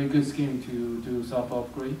very good scheme to do software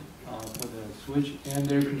upgrade for the switch and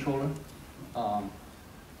their controller.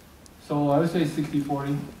 So I would say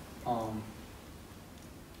 60-40.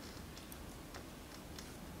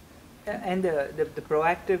 And the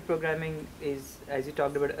proactive programming is, as you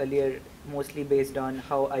talked about earlier, mostly based on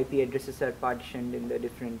how IP addresses are partitioned in the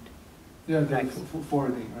different racks.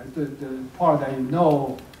 Forwarding, right? The part that you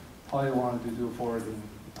know how you want to do forwarding,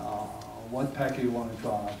 what packet you want to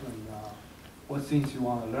drop, and what things you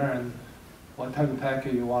want to learn, what type of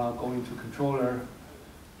packet you want to go into controller,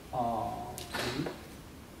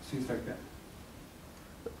 things like that.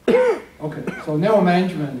 Okay, so network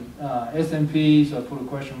management, SMP, so I put a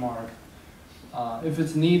question mark. If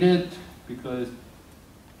it's needed, because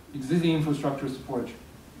existing infrastructure support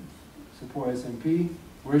SMP,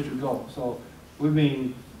 where should it go? So we've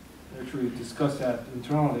been actually discussed that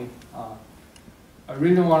internally. I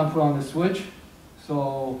really don't want to put on the switch,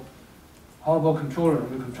 so how about controller?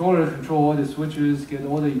 The controller control all the switches, get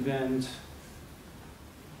all the events.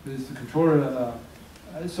 There's the controller.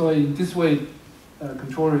 So in this way,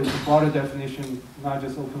 controller is a broader definition, not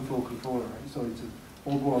just OpenFlow controller, right? So it's an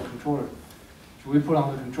overall controller. Should we put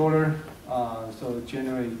on the controller, so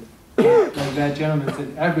generate, like that gentleman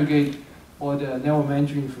said, aggregate all the network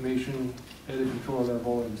management information at the controller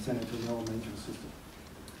level and send it to the network management system.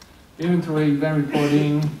 Inventory, event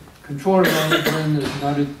reporting, controller management is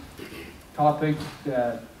another topic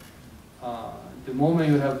that the moment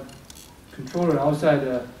you have controller outside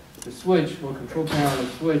the switch or control panel of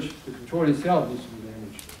the switch, the controller itself needs to be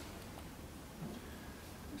managed.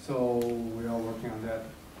 So we are working on that.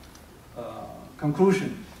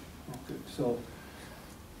 Conclusion. Okay,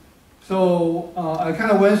 so I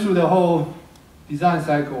kind of went through the whole design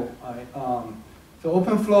cycle. So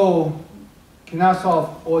OpenFlow cannot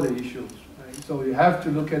solve all the issues. Right? So you have to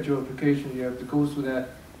look at your application. You have to go through that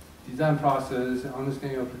design process and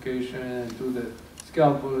understand your application and do the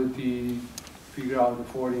scalability, figure out the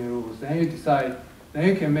forwarding rules. Then you decide. Then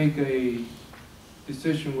you can make a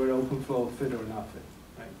decision whether OpenFlow fit or not fit.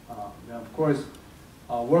 Right? Now, of course,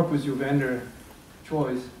 work with your vendor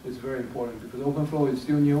choice is very important because OpenFlow is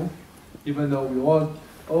still new, even though we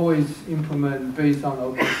always implement based on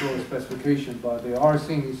OpenFlow specification, but there are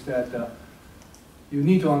things that you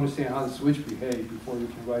need to understand how the switch behaves before you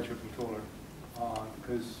can write your controller,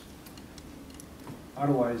 because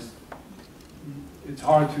otherwise it's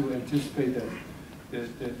hard to anticipate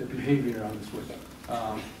the behavior on the switch.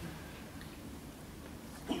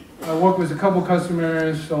 I work with a couple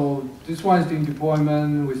customers, so this one is in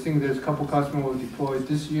deployment. We think there's a couple customers will deploy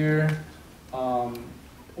this year. All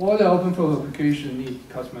the OpenFlow applications need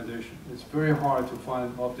customization. It's very hard to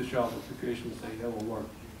find off-the-shelf applications that will work.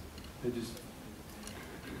 They just,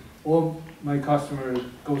 all my customers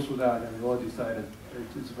go through that and they all decided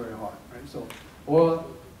it's very hard, right? So all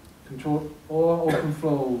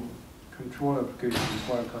OpenFlow control applications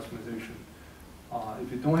require customization.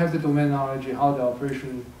 If you don't have the domain knowledge how the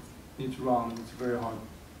operation needs to run, it's very hard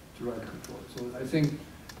to write control. So I think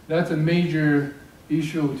that's a major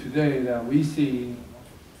issue today that we see.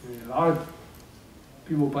 A lot of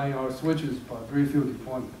people buying our switches, but very few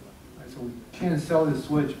deployment. Right? So we can't sell the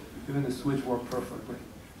switch even the switch works perfectly,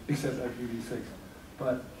 except IPv6.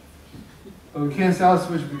 But we can't sell a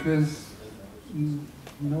switch because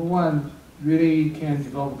no one really can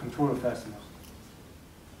develop a controller fast enough.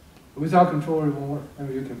 Without controller, it won't work. I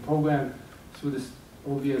mean, you can program through this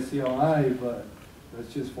OVS CLI, but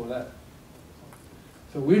that's just for that.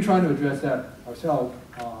 So we're trying to address that ourselves.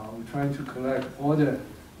 We're trying to collect all the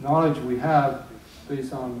knowledge we have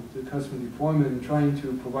based on the customer deployment and trying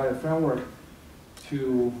to provide a framework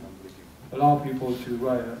to allow people to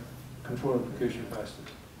write a control application faster.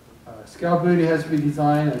 Scalability has to be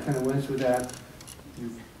designed. I kind of went through that.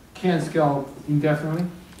 You can't scale indefinitely.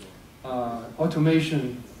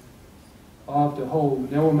 Automation of the whole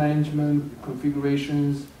network management,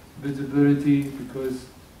 configurations, visibility, because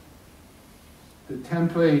the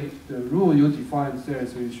template, the rule you define is there,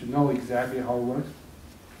 so you should know exactly how it works.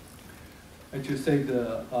 And to save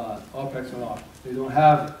the OpEx a lot. They don't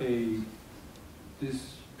have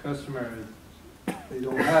this customer, they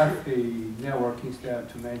don't have a networking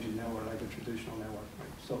staff to manage a network like a traditional network.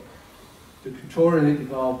 Right? So the controller they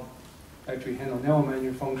develop actually handle network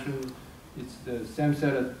management function. It's the same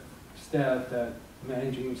set of staff that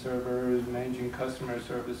managing servers, managing customer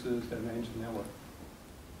services, that manage the network.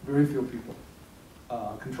 Very few people.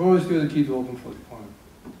 Controller is still the key to OpenFlow deployment.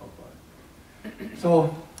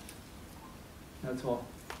 So that's all.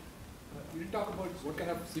 You talk about what kind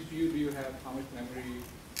of CPU do you have, how much memory,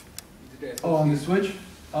 is it a Oh, on the switch?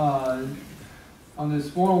 On the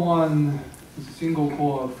small one, it's a single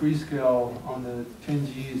core Freescale. On the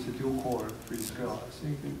 10G, it's a dual core Freescale. I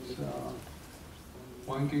think it's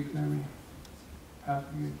 1 gig memory, half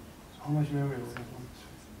a gig. How much memory do we have on this?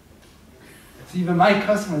 It's even my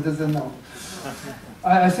customer doesn't know.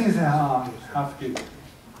 I think it's half gig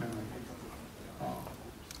memory.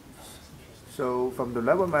 So from the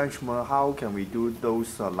level management, how can we do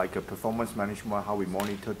those like a performance management, how we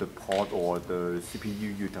monitor the port or the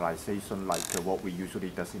CPU utilization like what we usually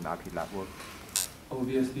do in IP network?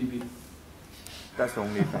 OVSDB. That's the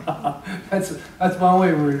only thing. that's one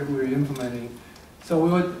way we're implementing.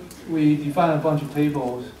 So we define a bunch of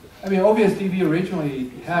tables. I mean, OVSDB originally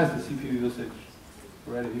has the CPU usage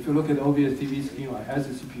already. If you look at the OVSDB schema, it has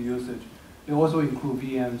the CPU usage. It also includes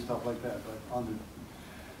VM, stuff like that,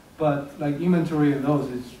 but like inventory and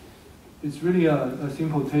those, it's really a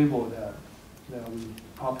simple table that we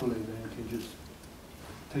populate and you can just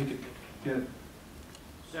take it, get it.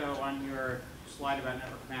 So on your slide about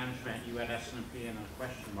network management, you had S&P and a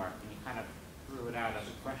question mark, and you kind of threw it out as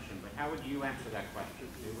a question, but how would you answer that question?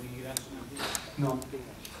 Do we need S&P? No.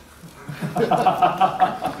 We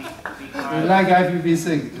like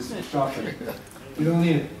IPv6, just drop it. You don't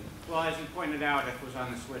need it. Well, as you pointed out, if it was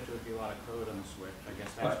on the switch, it would be a lot of code on the switch. I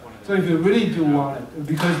guess that's one of the... So if you really do want it,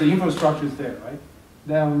 because the infrastructure is there, right?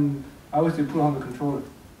 Then I would say put on the controller.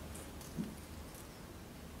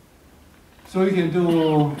 So you can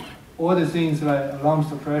do all the things like alarm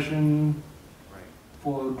suppression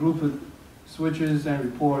for a group of switches and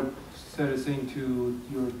report, set a thing to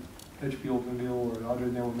your HP OpenView or other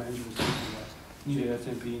network management system that need an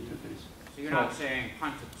SMP interface. So So you're not saying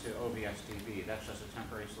punt it to OVSDB, that's just a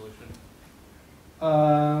temporary solution?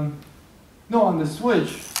 No, on the switch.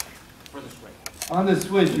 For the switch. On the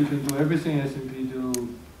switch, you can do everything SMP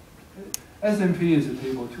do. SMP is a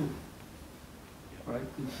table too, right?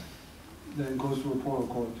 Then it goes through a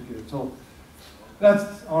protocol to get it. So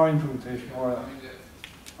that's our implementation or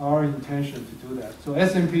our intention to do that. So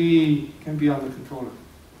SMP can be on the controller.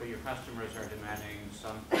 But your customers are demanding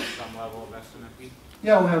some level of SMP?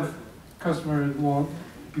 Yeah, we have customers who want,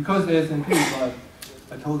 because they SMP, but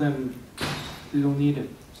I told them they don't need it.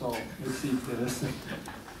 So let's see if they listen.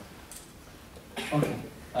 Okay,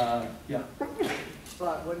 yeah.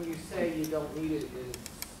 But when you say you don't need it, is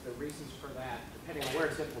the reasons for that, depending on where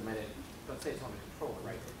it's implemented, let's say it's on the controller,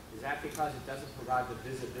 right? Is that because it doesn't provide the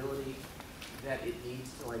visibility that it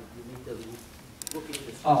needs to, like, you need to look into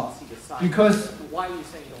the switch and see the size? Because why are you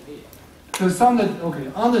saying you don't need it? Because some of the, okay,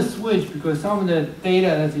 on the switch, because some of the data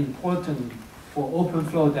that's important for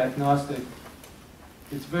OpenFlow diagnostic,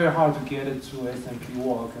 it's very hard to get it through SMP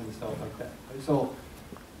walk and stuff like that. So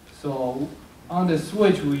on the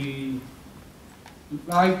switch, we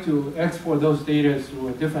like to export those data through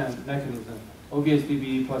a different mechanism,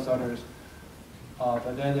 OVSDB plus others.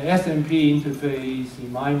 But then the SMP interface,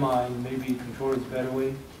 in my mind, maybe controller is better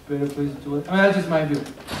place to do it. I mean, that's just my view.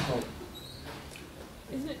 So,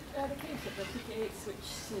 is it the case that the Pica8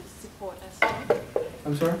 switches support S-Flow?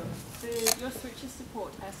 I'm sorry? Your switches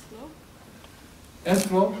support S-Flow?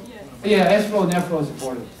 S-Flow? Yeah. Yeah, S-Flow and F-Flow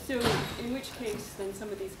supported. So in which case, then some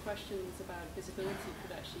of these questions about visibility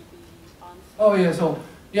could actually be answered? Oh yeah,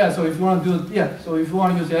 so if you want to do, so if you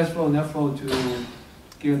want to use S-Flow and F-Flow to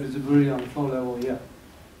get visibility on the flow level, yeah,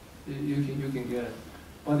 you can get it.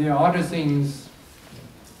 But there are other things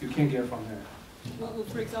you can't get from there. Well,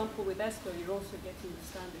 for example, with S-Flow, you're also getting the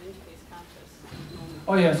standard interface counters.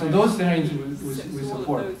 Oh yeah, so those things we So all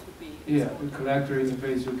support. of those would be Yeah, the collector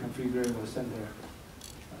interface you configure and we'll send there.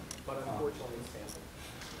 But unfortunately, it's sample.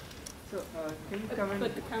 So can you comment?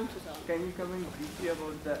 But the counters are. Can you comment briefly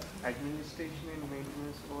about the administration and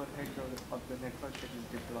maintenance overhead of the network that is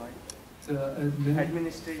deployed?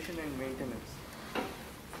 Administration and maintenance.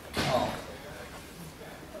 Oh.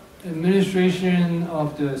 Administration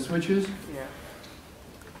of the switches? Yeah.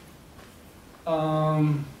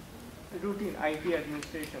 Routine IT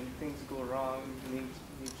administration, things go wrong, needs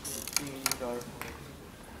to change or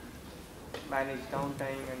manage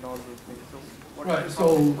downtime and all those things. So what right,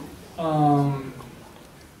 so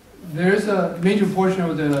there's a major portion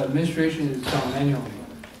of the administration is done manually.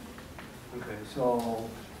 Okay, so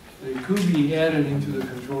it could be added into the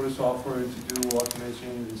controller software to do automation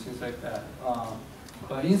and things like that.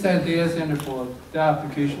 But inside the data center for that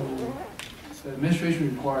application, the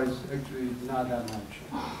administration requires actually not that much.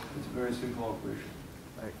 It's a very simple operation.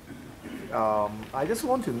 Right. I just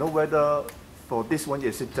want to know whether for this one,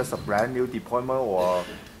 is it just a brand new deployment or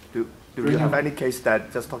do you have any case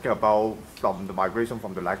that just talking about from the migration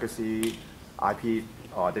from the legacy IP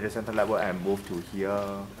data center level and move to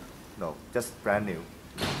here? No, just brand new.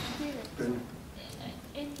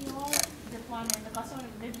 In your deployment, the customer,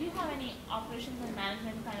 did you have any operations and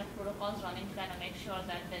management kind of protocols running to kind of make sure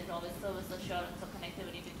that there's always service assurance or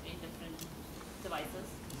connectivity between different devices?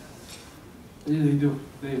 They do.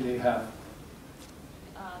 They have.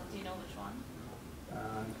 Do you know which one?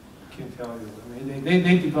 Can't tell you. I mean,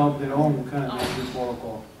 they develop their own kind of management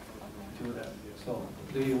protocol to that. So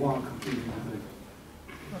they want completely different.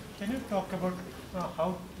 Can you talk about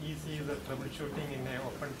how easy is the troubleshooting in an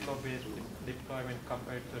OpenFlow-based deployment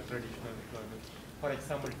compared to traditional deployment? For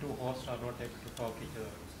example, two hosts are not able to talk each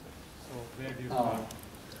other. So where do you start?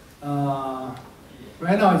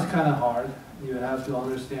 Right now it's kind of hard. You have to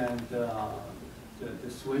understand the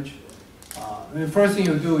switch. I mean, first thing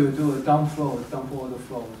you do a dump flow, dump all the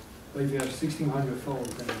flows. But if you have 1,600 flows,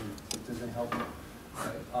 then it doesn't help you.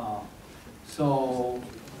 Right? So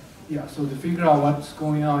to figure out what's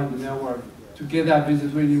going on in the network, to get that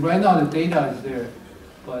visibility. Right now the data is there,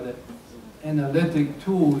 but the analytic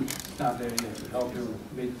tool is not there yet to help you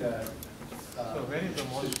make that. So where is the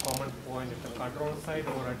most common point, at the control side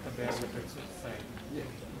or at the parametric side? Yeah.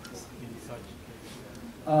 In such case?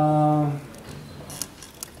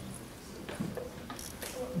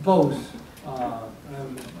 Both.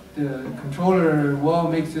 The controller will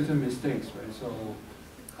make certain mistakes, right? So,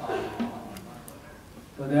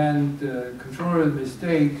 but then the controller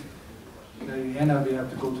mistake, then you end up you have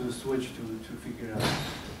to go to the switch to figure it out.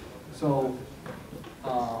 So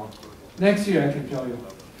next year I can tell you.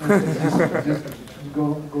 Just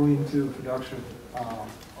go into production.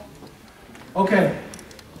 Okay.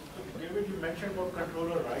 David, you mentioned about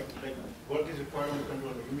controller, right? Like work is required on the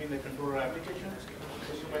controller. You mean like controller applications?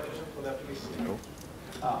 Customization for the application? No.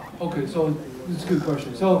 Okay, so this is a good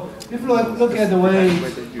question. So if you look at the way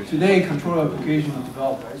today controller application is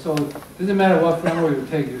developed, right? So it doesn't matter what framework you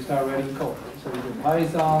take, you start writing code. Right? So you do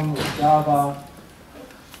Python or Java.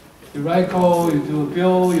 You write code, you do a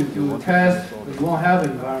build, you do a test, but you won't have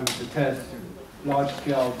an environment to test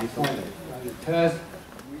large-scale deployment. Right? You test,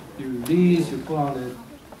 you release, you put on the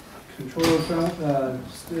controller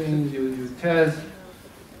strings, you test.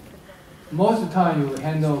 Most of the time, you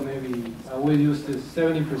handle maybe, we use this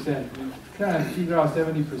 70%. You kind of figure out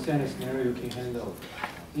 70% of scenario you can handle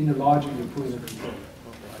in the logic you put in the controller.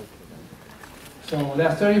 So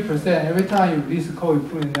that 30%, every time you release the code you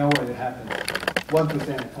put in the network, it happens 1% at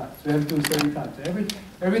a time. So you have to do it 30 times. So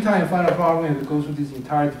every time you find a problem, you have to go through this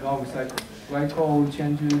entire development cycle. Write code,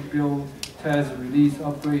 change it, build, test, release,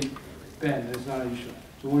 upgrade, bam, that's not an issue.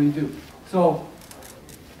 So what do you do? So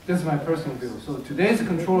this is my personal view. So today's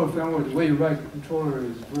controller framework, the way you write the controller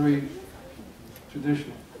is very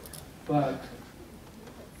traditional. But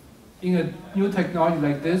in a new technology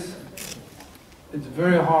like this, it's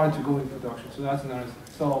very hard to go in production. So that's another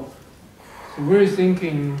thing. So we're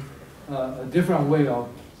thinking a different way of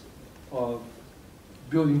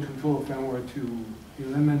building controller framework to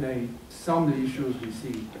eliminate some of the issues we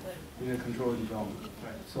see in the controller development.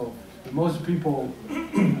 Right? So most people,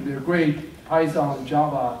 they're great Python,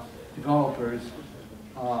 Java developers,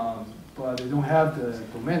 but they don't have the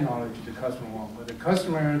domain knowledge the customer wants. But the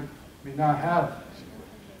customer may not have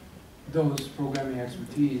those programming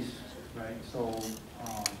expertise, right? So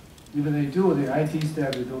even they do, the IT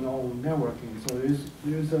staff, they don't know networking. So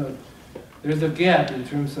there's a gap in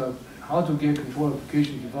terms of how to get control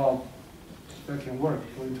application developed that can work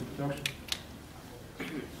going into production. I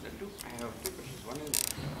have two questions. One is,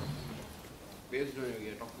 based on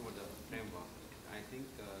you're talking about the framework, I think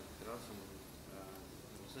there are some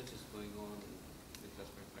researches going on with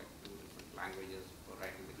respect to different languages for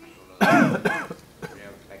writing the controller. We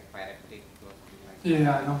have like Pica8 or something like that.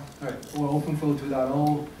 Yeah, I know. Right. Or OpenFlow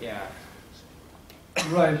 2.0. Yeah.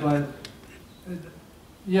 Right, but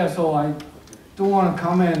yeah, so I don't want to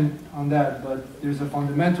comment on that, but there's a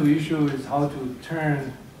fundamental issue is how to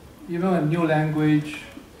turn, even a new language,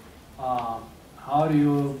 how do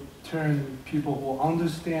you turn people who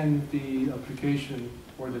understand the application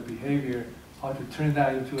or the behavior, how to turn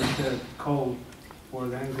that into a set of code or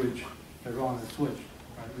language that run on a switch.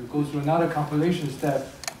 Right? It goes through another compilation step,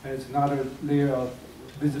 and it's another layer of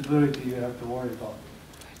visibility you have to worry about.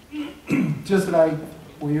 Just like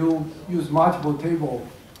when you use multiple tables,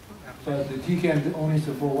 but the TCAM only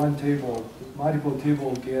support one table, multiple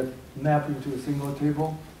tables get mapped into a single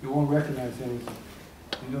table, you won't recognize anything.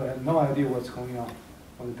 You have no idea what's going on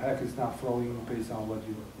when the packet is not flowing based on what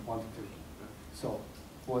you want to do. So,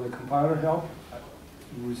 will the compiler help?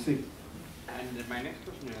 You will see. And my next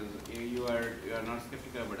question is, you are not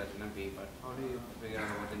skeptical about SNMP, but how do you figure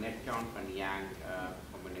out about the net count and Yang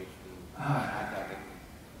combination?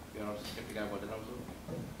 You're also skeptical about that also?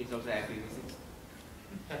 It's also IPv6.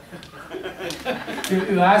 If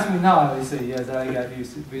you ask me now, I say yes, I got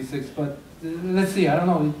V6, but let's see, I don't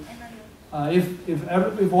know.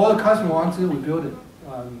 If all the customer wants it, we build it.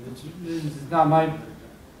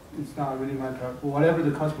 It's not really my preference. Whatever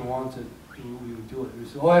the customer wants it, we will do it.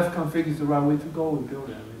 If OF config is the right way to go, we build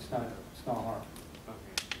it. I mean, it's not hard.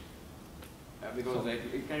 Okay. Because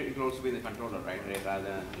it can also be in the controller, right? Rather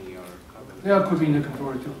than in your. Yeah, it could be in the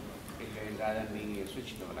controller too. Rather than being a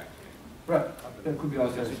switch level, actually. Right. That could be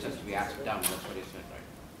outside. The switch has to be asked down. That's what you said,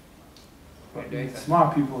 right? Right.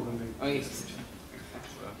 Smart people than me. Oh yes.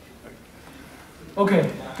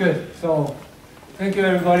 Okay, good. So, thank you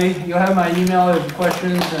everybody. You'll have my email if you have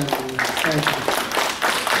questions, and thank you.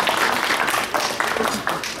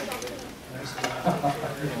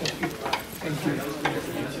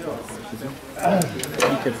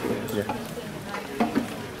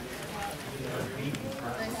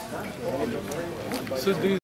 So do you